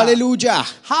 conmigo, aleluya.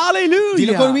 Hallelujah.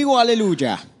 Dilo conmigo,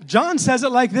 aleluya. John says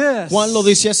it like this. Juan lo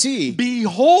dice así.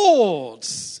 Behold.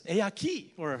 He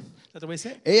aquí. Or is that the way you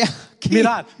say it? Aquí.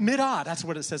 Mirad. Mirad. That's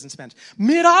what it says in Spanish.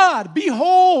 Mirad.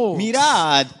 Behold.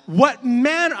 Mirad. What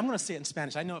manner. I'm going to say it in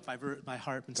Spanish. I know it by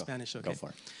heart in Spanish. Okay. Go for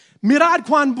it. Mirad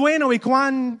cuán bueno y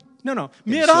cuán. No.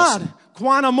 Mirad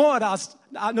cuán amor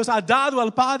nos ha dado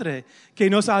el Padre, que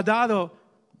nos ha dado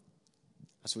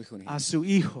A su hijo a su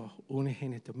Hijo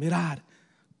unigénito. Mirad,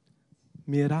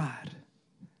 mirad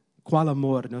cuál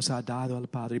amor nos ha dado el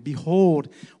Padre. Behold,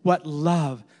 what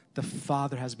love the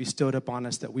Father has bestowed upon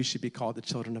us that we should be called the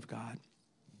children of God.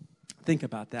 Think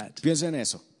about that. Piensa en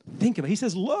eso. Think about it. He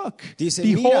says, look, Dice,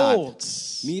 behold,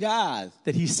 mirad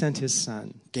that he sent his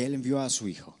Son. que él envió a su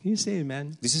hijo. Can you say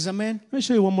amen? ¿Dices amén? Let me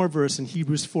show you one more verse in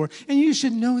Hebrews 4. And you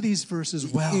should know these verses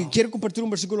Y well. quiero compartir un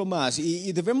versículo más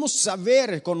y debemos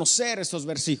saber, conocer estos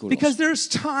versículos. Because there's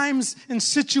times and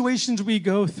situations we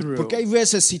go through Porque hay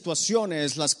veces,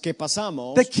 situaciones las que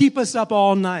pasamos that keep us up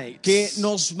all night. que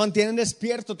nos mantienen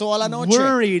despiertos toda la noche.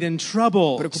 Worried and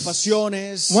troubled.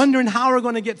 Preocupaciones. Wondering how we're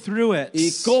going to get through it.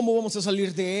 ¿Y cómo vamos a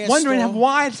salir de esto? Wondering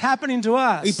why it's happening to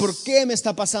us. ¿Y por qué me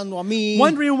está pasando a mí?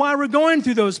 Wondering why we're going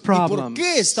through those ¿Y por problems.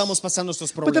 qué estamos pasando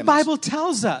estos But the problemas? Bible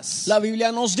tells us La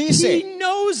Biblia nos dice He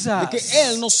knows de que us.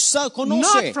 Él nos conoce,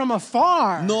 Not from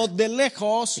afar. no de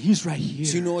lejos, He's right here.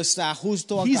 sino está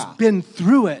justo He's acá. been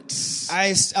through it.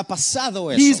 Ha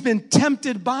pasado He's eso. been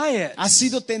tempted by it. Ha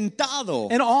sido tentado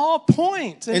In all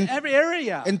points, in En- every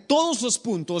area. en todos los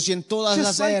puntos y en todas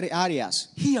Just las like- áreas.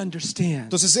 He understands.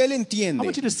 Entonces Él I entiende.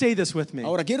 want you to say this with me.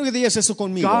 Ahora quiero que digas eso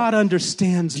conmigo. God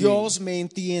understands me. Dios me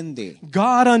entiende.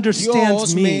 God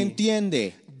understands Dios me me.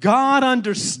 entiende. God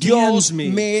understands Dios me.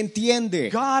 me entiende.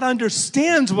 God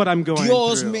understands what I'm going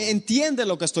Dios through. me entiende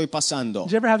lo que estoy pasando.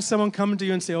 Did you ever have someone come to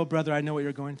you and say, "Oh, brother, I know what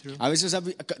you're going through"? A veces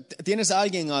tienes a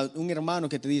alguien, un hermano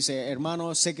que te dice,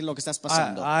 hermano, sé que lo que estás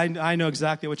pasando. I know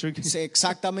exactly what you're. Sé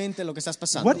exactamente lo que estás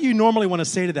pasando. What do you normally want to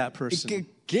say to that ¿Y person?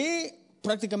 qué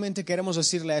prácticamente queremos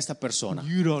decirle a esta persona?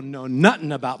 You don't know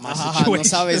nothing about my No situation.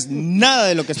 sabes nada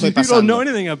de lo que estoy You don't know pasando.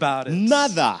 anything about it.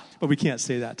 Nada. But we can't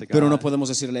say that to God. Pero no podemos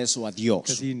decirle eso a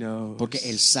Because Dios. He knows. Porque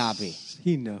Él sabe.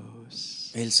 He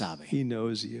knows. Él sabe. He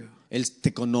knows you. Él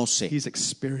te conoce. He's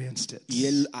experienced it. Y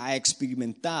Él ha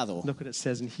experimentado Look what it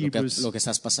says in lo que, Hebrews. lo que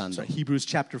estás pasando. Sorry, Hebrews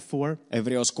chapter 4,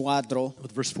 Hebreos 4,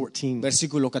 with verse 14.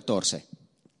 versículo 14.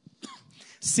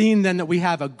 Seeing then that we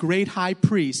have a great high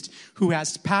priest who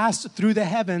has passed through the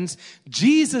heavens,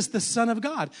 Jesus, the Son of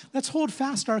God. Let's hold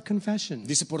fast our confession.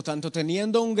 Dice, por tanto,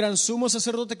 teniendo un gran sumo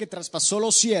sacerdote que traspasó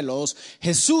los cielos,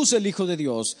 Jesús el Hijo de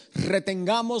Dios,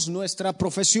 retengamos nuestra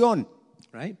profesión.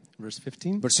 Right? Verse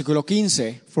 15. Versículo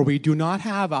 15. For we do not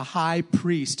have a high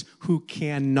priest who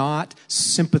cannot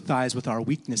sympathize with our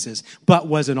weaknesses, but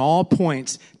was in all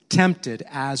points tempted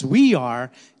as we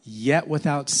are, yet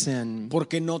without sin.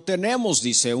 Porque no tenemos,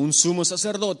 dice, un sumo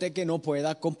sacerdote que no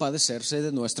pueda compadecerse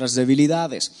de nuestras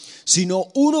debilidades, sino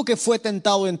uno que fue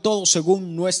tentado en todo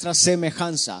según nuestra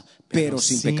semejanza, pero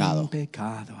sin pecado.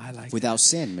 I like Without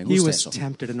sin, me He gusta was eso.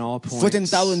 tempted in all points. Fue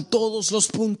tentado en todos los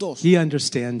puntos. He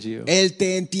understands you. Él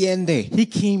te entiende. He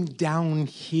came down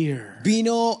here.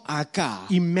 Vino acá,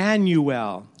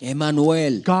 Emmanuel,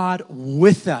 Emmanuel, God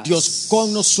with us. Dios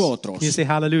con nosotros. Can you say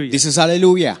hallelujah? Dices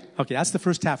aleluya. Okay, that's the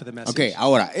first half of the message. Ok,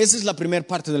 ahora, esa es la primera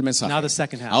parte del mensaje. Now the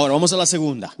second half, Ahora vamos a la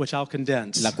segunda, which I'll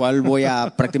condense. la cual voy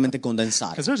a prácticamente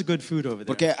condensar. Because there's good food over there.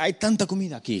 Porque hay tanta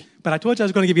comida aquí. But I told you I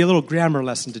was going to give you a little grammar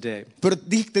lesson today. Pero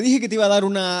te dije que te iba a dar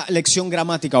una lección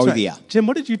gramática hoy Sorry. día. Jim,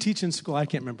 what did you teach in school? I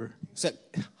can't remember. O sea,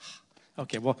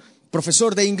 Okay, well,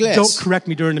 profesor de don't inglés. correct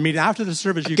me during the meeting. After the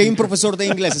service, you Aquí hay can un profesor de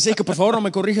inglés. Así que por favor no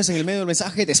me corrijas en el medio del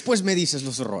mensaje. Después me dices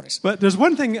los errores. But there's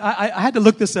one thing, I had to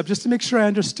look this up just to make sure I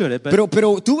understood it. But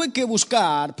Pero tuve que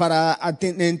buscar para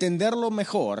entenderlo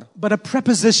mejor a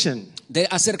preposition.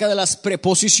 acerca de las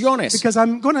preposiciones. Because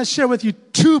I'm going to share with you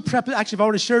two prepositions. Actually, I've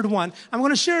already shared one. I'm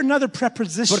going to share another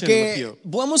preposition with Porque you.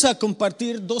 vamos a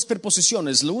compartir dos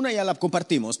preposiciones. La una ya la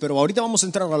compartimos, pero ahorita vamos a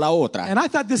entrar a la otra. And I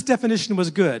thought this definition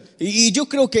was good. Y yo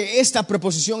creo que esta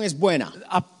preposición es buena.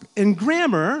 In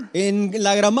grammar, En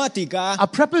la gramática,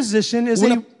 a preposition is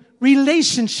Una- a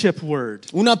relationship word.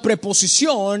 una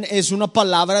preposición es una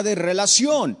palabra de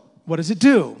relación. What does it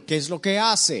do? ¿Qué es lo que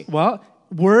hace? Well,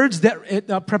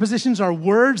 prepositions are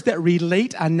words that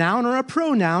relate a noun or a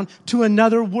pronoun to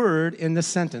another word in the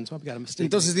sentence. Oh, I've got a mistake.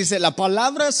 Entonces dice,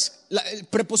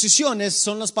 preposiciones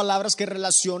son las palabras que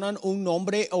relacionan un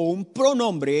nombre o un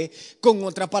pronombre con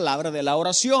otra palabra de la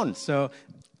oración. So,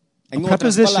 En a otras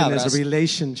preposition is palabras, a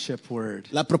relationship word.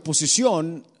 la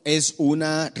preposición es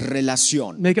una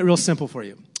relación. Make it real simple for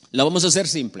you. La vamos a hacer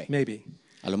simple. Maybe.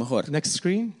 A lo mejor. Next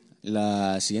screen?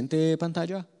 La siguiente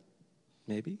pantalla.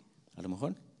 Maybe. A lo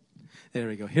mejor. There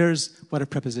we go. Here's what a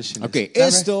preposition Ok, is. Is that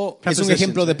esto right? es un Prepositions,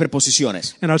 ejemplo de right?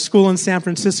 preposiciones. In our school in San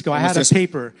Francisco, I had a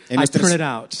paper en I printed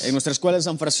out. nuestra escuela en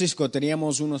San Francisco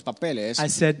teníamos unos papeles. I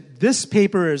said, this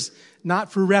paper is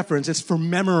not for reference, it's for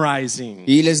memorizing.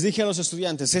 Y les dije a los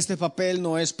estudiantes, este papel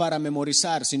no es para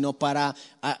memorizar, sino para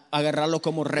agarrarlo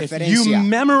como If you referencia.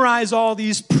 memorize all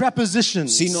these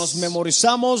prepositions, Si nos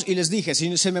memorizamos, y les dije,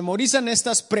 si se memorizan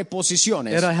estas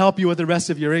preposiciones, it'll help you with the rest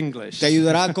of your English. te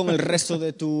ayudará con el resto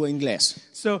de tu inglés.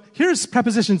 So here's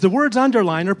prepositions. The words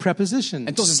underlined are prepositions.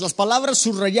 Entonces, las palabras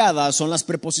subrayadas son las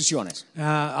preposiciones.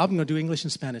 I'm going to do English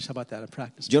and Spanish. How about that? I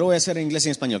practice. Yo lo voy a hacer en inglés y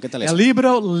en español. ¿Qué tal El eso?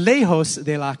 libro lejos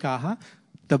de la caja,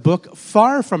 the book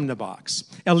far from the box.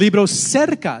 El libro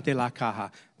cerca de la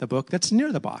caja, the book that's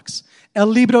near the box.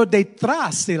 El libro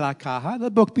detrás de la caja, the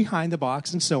book behind the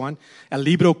box, and so on. El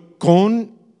libro con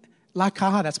la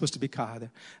caja, that's supposed to be caja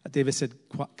there. David said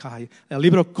caja. El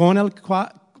libro con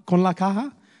la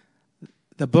caja,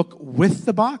 the book with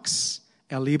the box.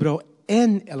 El libro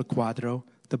en el cuadro,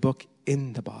 the book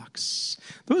in the box.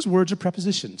 Those words are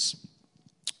prepositions.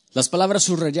 Las palabras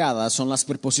subrayadas son las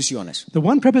preposiciones. The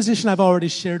one preposition I've already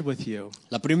shared with you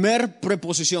La primera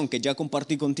preposición que ya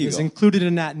compartí contigo is included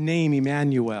in that name,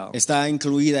 Emmanuel. está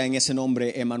incluida en ese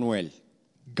nombre, Emmanuel.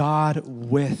 God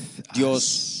with Dios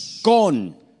us.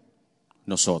 con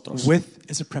nosotros. With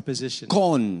is a preposition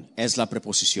Con es la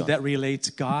preposición that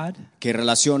relates God que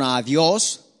relaciona a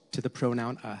Dios to the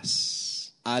pronoun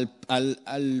us.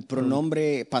 al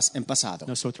pronombre en pasado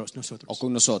Nosotros. o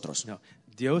con nosotros. No,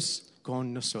 Dios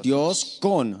con nosotros. Dios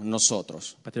con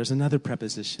nosotros. But there's another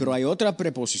preposition Pero hay otra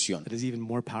preposición that is even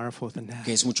more powerful than that.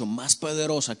 que es mucho más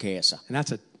poderosa que esa. And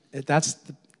that's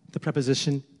the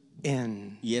preposition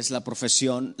in. Y es la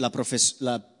preposición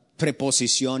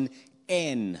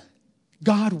en.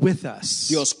 God with us.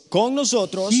 Dios con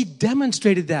nosotros He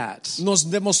demonstrated that, nos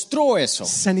demostró eso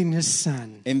sending His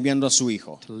Son enviando a su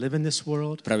Hijo to live in this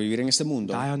world, para vivir en este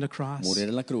mundo, die on the cross, morir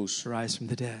en la cruz to rise from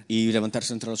the dead. y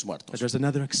levantarse entre los But muertos. there's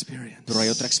another experience. Pero hay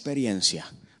otra experiencia.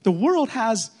 The world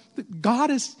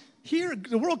God is here.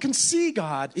 The world can see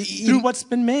God Y- through what's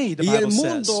been made, the Y el Bible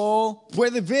says. mundo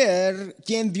puede ver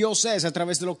quién Dios es a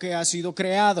través de lo que ha sido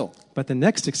creado. But the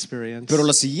next experience Pero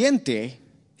la siguiente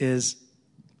is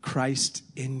Christ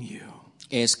in you.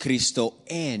 es Cristo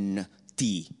en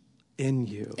ti. In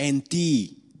you. En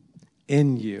ti.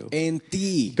 In you. En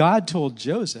ti. God told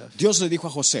Joseph, Dios le dijo a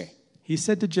José, He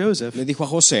said to Joseph, le dijo a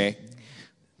José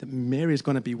that Mary is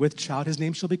going to be with child. His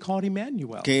name shall be called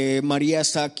Emmanuel. que María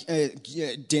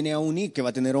tiene a que va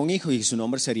a tener un hijo y su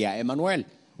nombre sería Emmanuel.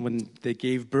 When they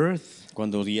gave birth,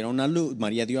 Cuando dieron a luz,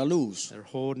 María dio a luz, they're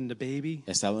holding the baby.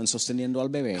 estaban sosteniendo al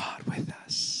bebé. God with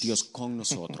us. Dios con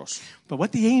nosotros. But what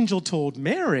the angel told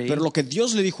Mary, Pero lo que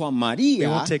Dios le dijo a we María,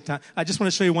 won't take time. I just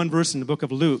want to show you one verse in the book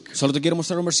of Luke. solo te quiero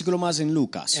mostrar un versículo más en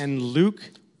Lucas. And Luke,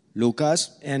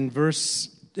 Lucas,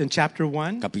 in chapter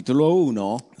 1, capítulo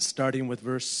 1, starting with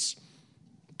verse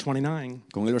 29,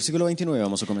 con el versículo 29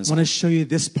 vamos a I comenzar. want to show you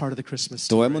this part of the Christmas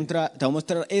Te voy story, a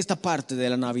mostrar esta parte de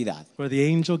la Navidad, where the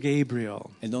angel Gabriel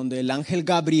en donde el ángel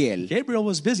Gabriel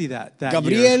was busy that year.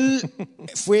 Gabriel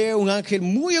fue un ángel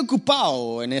muy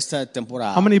ocupado en esta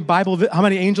temporada. How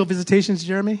many angel visitations,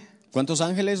 Jeremy? ¿Cuántos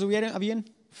ángeles habían?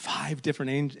 5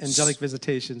 different angelic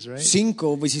visitations, right?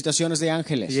 5 visitaciones de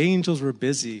ángeles. The angels were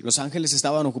busy, Los ángeles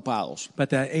estaban ocupados. but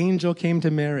the angel came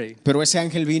to Mary. Pero ese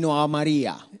ángel vino a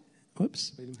María.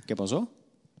 Whoops, wait a minute. ¿Qué pasó?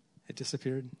 It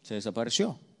disappeared. Se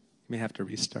desapareció. You may have to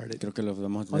restart it. Creo que lo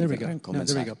debemos Oh, there we go. No, there we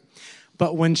comenzar. go.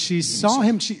 But when she saw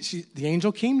him, the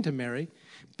angel came to Mary.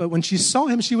 But when she saw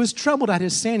him, she was troubled at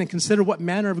his saying and considered what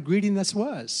manner of greeting this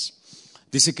was.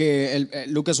 Dice que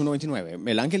Lucas 1:29,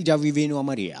 el ángel ya vino a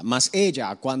María, mas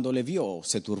ella cuando le vio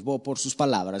se turbó por sus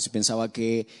palabras y pensaba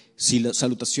que si la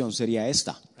salutación sería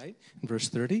esta. Right? In verse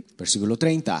 30. Versículo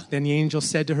 30. Then the angel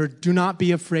said to her, "Do not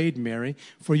be afraid, Mary,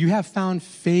 for you have found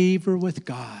favor with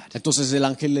God." Entonces el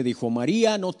ángel le dijo,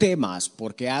 María, no temas,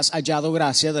 porque has hallado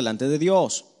gracia delante de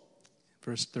Dios.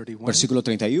 Verse 31. Versículo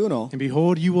 31. And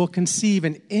behold, you will conceive,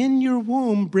 and in your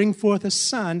womb bring forth a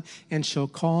son, and shall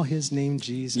call his name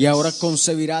Jesus. Y ahora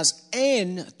concebirás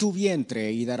en tu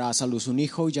vientre y darás a luz un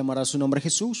hijo y llamarás su nombre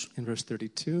Jesús. In verse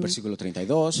 32. Versículo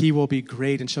 32. He will be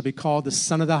great and shall be called the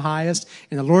Son of the Highest,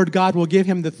 and the Lord God will give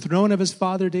him the throne of his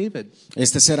father David.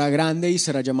 Este será grande y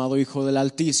será llamado Hijo del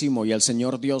Altísimo, y al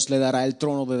Señor Dios le dará el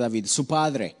trono de David, su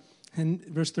padre. And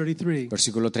verse 33.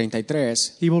 Versículo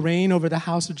 33. He will reign over the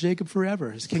house of Jacob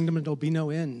forever. His kingdom will be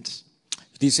no end.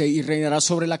 Dice, y reinará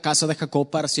sobre la casa de Jacob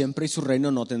para siempre y su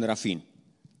reino no tendrá fin.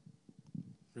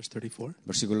 Verse 34.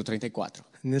 Versículo 34.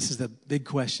 And this is the big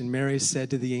question. Mary said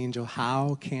to the angel,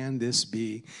 "How can this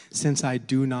be, since I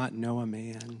do not know a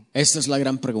man?" Esta es la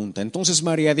gran pregunta. Entonces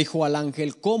María dijo al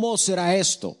ángel, ¿cómo será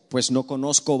esto? Pues no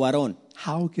conozco varón.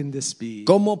 How can this be?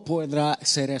 ¿Cómo podrá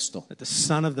ser esto? That the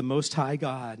Son of the Most High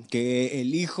God Que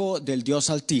el Hijo del Dios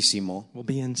Altísimo will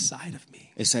be inside of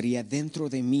me. estaría dentro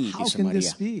de mí, How dice can María.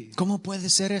 this be? ¿Cómo puede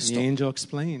ser esto? The angel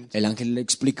explained. El ángel le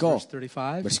explicó, Verse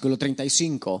 35. versículo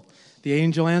 35. The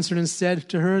angel answered and said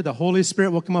to her, the Holy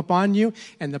Spirit will come upon you,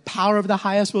 and the power of the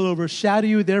highest will overshadow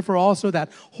you. Therefore also that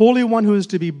Holy One who is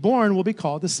to be born will be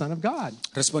called the Son of God.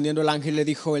 Respondiendo el ángel le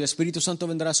dijo, el Espíritu Santo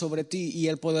vendrá sobre ti y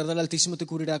el poder del Altísimo te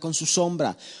cubrirá con su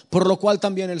sombra, por lo cual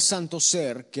también el santo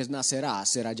ser que nacerá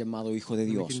será llamado Hijo de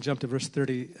We Dios. can jump to verse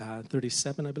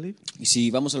 37, I believe. Y si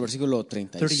vamos al versículo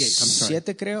 38, I'm sorry.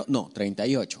 37 creo, no,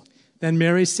 38. Then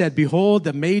Mary said, Behold,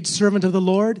 the maidservant of the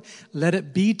Lord, let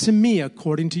it be to me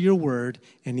according to your word.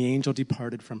 And the angel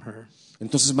departed from her.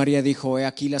 Entonces María dijo, he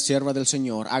aquí la sierva del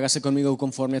Señor, hágase conmigo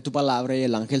conforme a tu palabra, y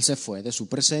el ángel se fue de su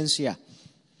presencia.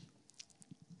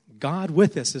 God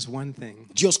with us is one thing.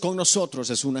 Dios con nosotros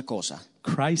es una cosa,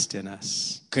 Christ in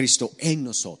us Cristo en is a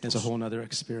nosotros whole other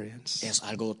experience. es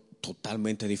algo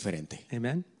totalmente diferente.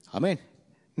 Amen? Amén.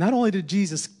 Not only did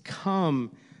Jesus come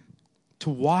to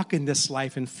walk in this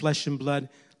life in flesh and blood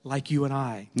like you and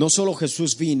I, No solo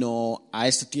Jesús vino a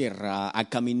esta tierra a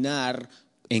caminar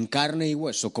en carne y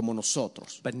hueso como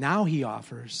nosotros, but now he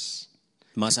offers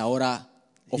mas ahora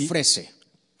ofrece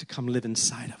to come live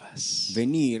inside of us.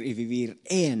 venir y vivir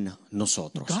en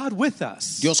nosotros. God with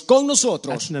us. Dios con That's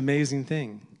nosotros, an amazing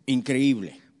thing.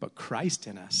 increíble, But Christ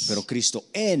in us. pero Cristo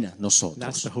en That's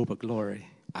nosotros. the hope of glory.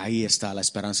 Ahí está la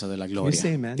esperanza de la you gloria.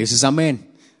 say amen? Dices amén.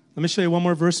 Let me show you one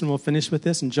more verse and we'll finish with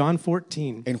this in John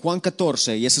 14. En Juan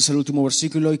 14, y ese es el último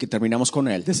versículo y que terminamos con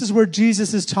él. This is where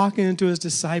Jesus is talking to his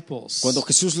disciples. Cuando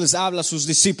Jesús les habla a sus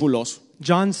discípulos,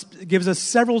 John gives us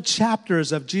several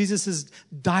chapters of Jesus'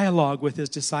 dialogue with his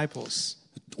disciples.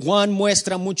 Juan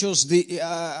muestra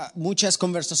muchas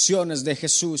conversaciones de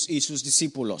Jesús y sus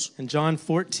discípulos. In John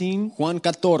 14, Juan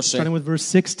 14, starting with verse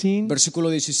 16, versículo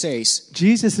 16.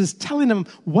 Jesus is telling them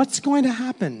what's going to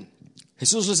happen.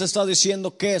 Jesús les está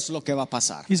diciendo qué es lo que va a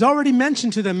pasar. He's already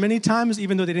mentioned to them many times,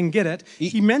 even though they didn't get it,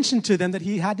 he mentioned to them that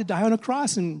he had to die on a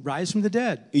cross and rise from the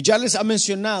dead. Y ya les ha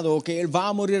mencionado que él va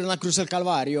a morir en la cruz del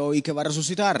Calvario y que va a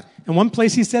resucitar. In one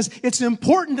place he says, it's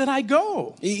important that I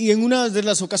go. Y en una de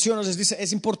las ocasiones les dice,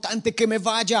 es importante que me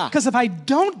vaya. Because if I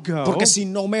don't go, Porque si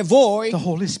no me voy, the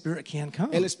Holy Spirit can't come.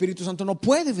 el Espíritu Santo no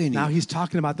puede venir. Now he's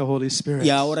talking about the Holy Spirit.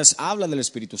 Y ahora habla del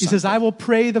Espíritu He says, I Santo. will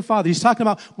pray the Father. He's talking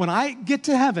about when I get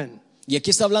to heaven, Y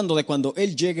aquí está hablando de cuando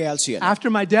él llegue al cielo. after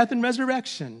my death and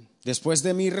resurrection, Después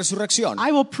de mi resurrección.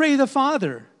 I will pray the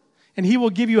Father, and he will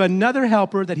give you another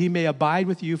helper that he may abide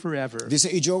with you forever. Dice,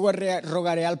 y yo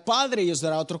rogaré al Padre y os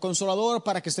dará otro consolador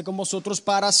para que esté con vosotros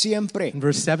para siempre. In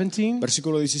verse 17,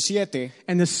 Versículo 17.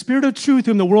 and the Spirit of truth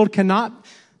whom the world cannot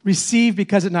receive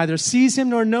because it neither sees him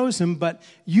nor knows him, but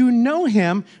you know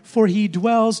him, for he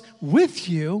dwells with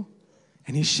you,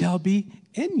 and he shall be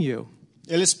in you.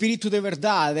 El Espíritu de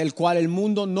verdad, el cual el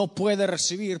mundo no puede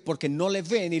recibir porque no le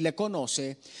ve ni le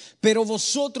conoce, pero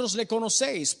vosotros le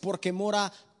conocéis porque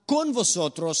mora con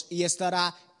vosotros y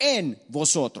estará en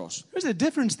vosotros. There's a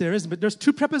difference there, isn't there? There's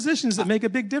two prepositions that make a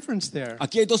big difference there.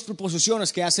 Aquí hay dos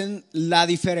preposiciones que hacen la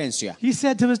diferencia. He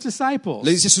said to his disciples,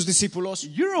 Le dice a sus discípulos,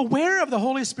 you're aware of the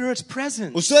Holy Spirit's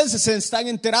presence. ustedes están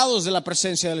enterados de la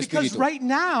presencia del Because Espíritu. right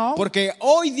now, Porque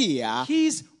hoy día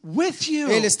he's with you.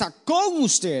 Él está con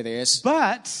ustedes,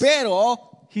 But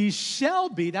pero he shall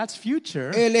be, that's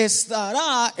future, Él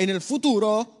estará en el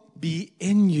futuro be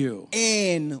in you.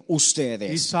 en He's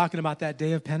ustedes. talking about that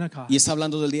day of Pentecost, Y está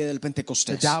hablando del día del the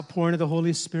Pentecostés, outpouring of the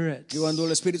Holy Spirit. que cuando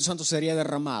el Espíritu Santo sería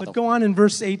derramado. But go on in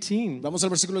verse 18. Vamos al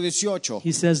versículo 18.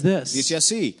 He says this, Dice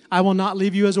así, I will not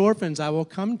leave you as orphans, I will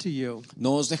come to you.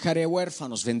 no os dejaré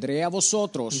huérfanos, vendré a In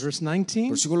vosotros. verse 19,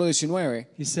 Versículo 19.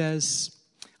 he says,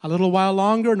 a little while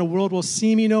longer and the world will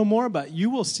see me no more, but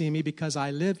you will see me because I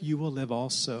live, you will live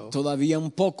also. Todavía un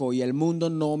poco y el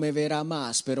mundo no me verá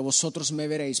más, pero vosotros me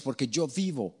veréis porque yo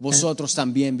vivo, vosotros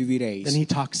también viviréis. Then he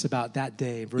talks about that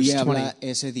day, Y verse 20. habla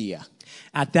ese día.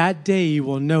 At that day you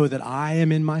will know that I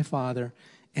am in my Father,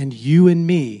 and you in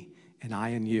me, and I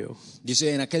in you.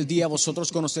 Dice, en aquel día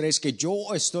vosotros conoceréis que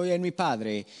yo estoy en mi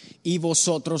Padre y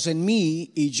vosotros en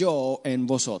mí y yo en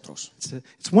vosotros.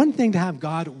 It's one thing to have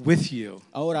God with you,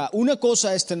 Ahora, una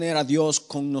cosa es tener a Dios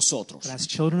con nosotros, but as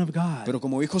children of God, pero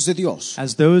como hijos de Dios,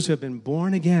 as those who have been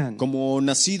born again, como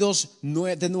nacidos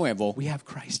de nuevo, we have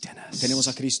Christ in us. tenemos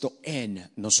a Cristo en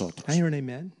nosotros. Can I hear an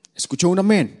amen? ¿Escuchó un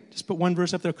amén? Just put one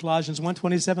verse up there, Colossians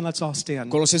 1:27. Let's all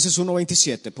stand. Colosenses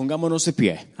 1:27, pongámonos de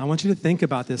pie. I want you to think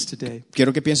about this today.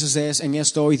 Quiero que pienses en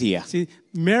esto hoy día. See,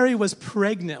 Mary was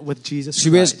pregnant with Jesus Si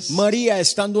ves, Christ. María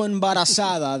estando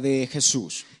embarazada de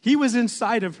Jesús, He was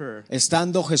inside of her.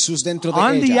 Estando Jesús dentro de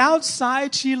On the ella. outside,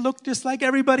 she looked just like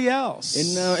everybody else.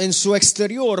 En su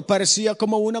exterior parecía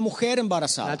como una mujer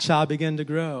embarazada. That child began to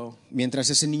grow.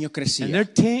 Mientras ese niño And crecía.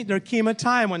 there came a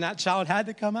time when that child had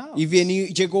to come out. Y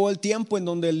llegó el tiempo en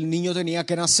donde el niño tenía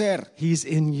que nacer. He's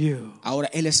in you. Ahora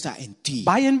Él está en ti.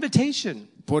 By invitation.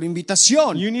 Por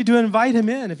invitación. You need to invite him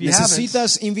in if you haven't.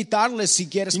 Necesitas invitarle si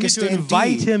quieres You que need to esté en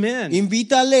invite ti. him in.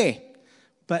 Invítale.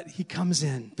 But he comes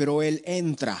in Pero Él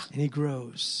entra and he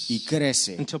grows y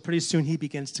crece until pretty soon he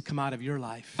begins to come out of your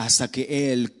life. hasta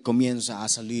que Él comienza a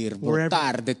salir, Wherever-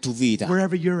 brotar de tu vida.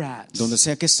 Wherever you're at, Donde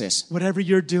sea que estés, whatever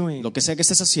you're doing, lo que sea que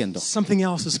estés haciendo, something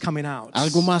else is coming out.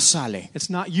 algo más sale. It's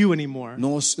not you anymore.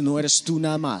 No eres tú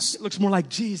nada más. It looks more like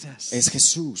Jesus Es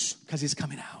Jesús, because he's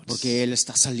coming out. porque Él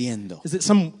está saliendo. Is it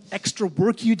some extra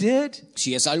work you did?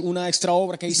 Si es alguna extra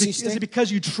obra que Is it hiciste,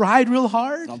 because you tried real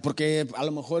hard? no, porque a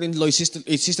lo mejor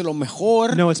hiciste lo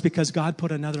mejor. No, it's because God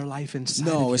put another life inside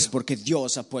No, of es you. porque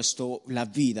Dios ha puesto la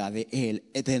vida de Él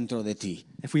dentro de ti.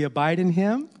 If we abide in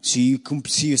him, Si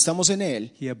estamos en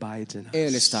Él, he abides in us.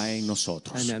 Él está en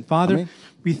nosotros. Amen. Father, Amén.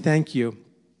 we thank you.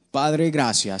 Padre,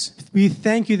 gracias. We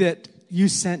thank you that you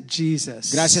sent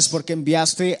Jesus Gracias porque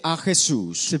enviaste a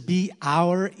Jesús to be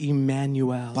our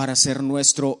Emmanuel. para ser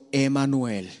nuestro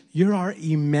Emanuel. You're our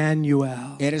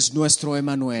Emmanuel. Eres nuestro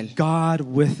Emanuel. God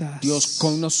with us. Dios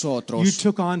con You nosotros.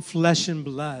 took on flesh and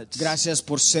blood. Gracias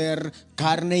por ser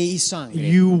carne y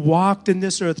sangre You walked in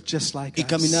this earth just like y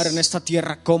caminar en us. esta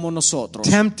tierra como nosotros.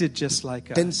 Tempted just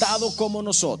like us. Tentado como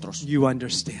nosotros. You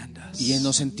understand us. Y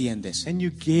nos entiendes. And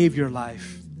you gave your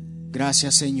life.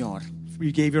 Gracias, Señor,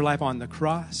 You gave your life on the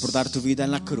cross. por dar tu vida en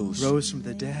la cruz. Rose from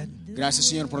the dead. Gracias,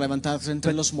 Señor, por levantarte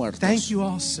entre los muertos. Thank you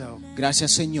also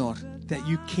Gracias, Señor, that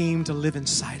you came to live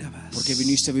inside of us. porque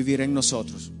viniste a vivir en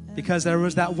nosotros. Because there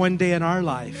was that one day in our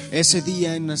life, Ese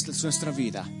día en nuestra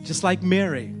vida, just like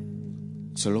Mary,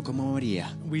 solo como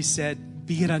María, we said,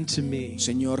 "Be it unto me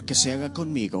Señor, que se haga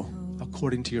conmigo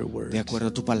according to your word." de acuerdo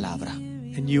a tu palabra.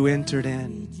 And you entered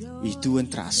in. Y tú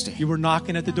entraste. You were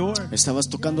knocking at the door. Estabas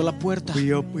tocando la puerta.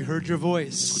 We heard your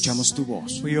voice. Escuchamos tu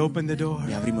voz We opened the door.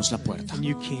 y abrimos la puerta And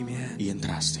you came in. y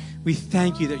entraste. We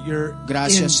thank you that you're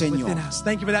Gracias, in Señor, within us.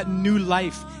 Thank you for that new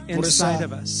life Por esa inside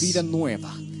of us. vida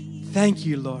nueva. Thank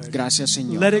you, Lord. Gracias, Let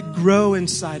Señor, it grow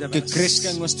inside of que us. crezca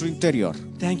en nuestro interior.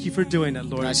 Thank you for doing it,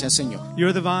 Lord. Gracias, Señor.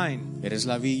 You're the vine. Eres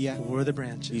la viña We're the y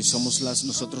branches.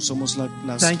 nosotros somos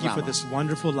las Thank you for ramas. this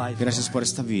wonderful life. Gracias Lord. por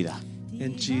esta vida.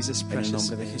 In Jesus' En el precious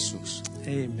nombre de name. Jesús.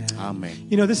 Amen. Amén.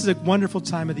 You know, this is a wonderful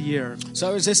time of the year.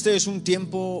 Sabes, este es un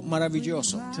tiempo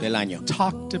maravilloso del año.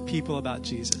 Talk to people about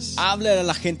Jesus. Habla a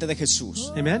la gente de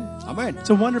Jesús. Amen. Amén. It's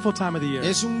a wonderful time of the year.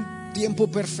 Es un tiempo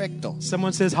perfecto.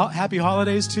 Someone says happy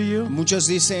holidays to you. Muchos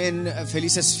dicen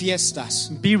felices fiestas.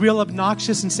 Be real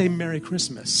obnoxious and say Merry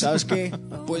Christmas. ¿Sabes qué?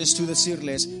 Puedes tú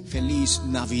decirles feliz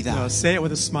No, Navidad. say it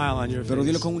with a smile on your Pero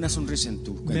dilo face. con una sonrisa en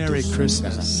tu Merry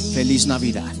Christmas. cara. Feliz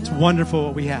Navidad. It's wonderful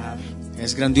what we have.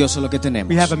 Es grandioso lo que tenemos.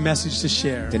 We have a message to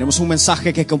share. Tenemos un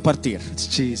mensaje que compartir. It's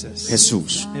Jesus.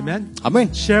 Jesús. Amen. Amén.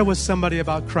 Share with somebody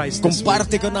about Christ this week.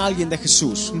 Comparte con alguien de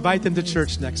Jesús. Invite them to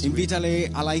church next week.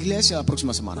 Invítale a la iglesia la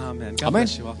próxima semana. Amen. God Amén.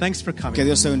 bless you all. Thanks for coming. Que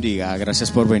Dios te bendiga.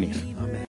 Gracias por venir. Amen.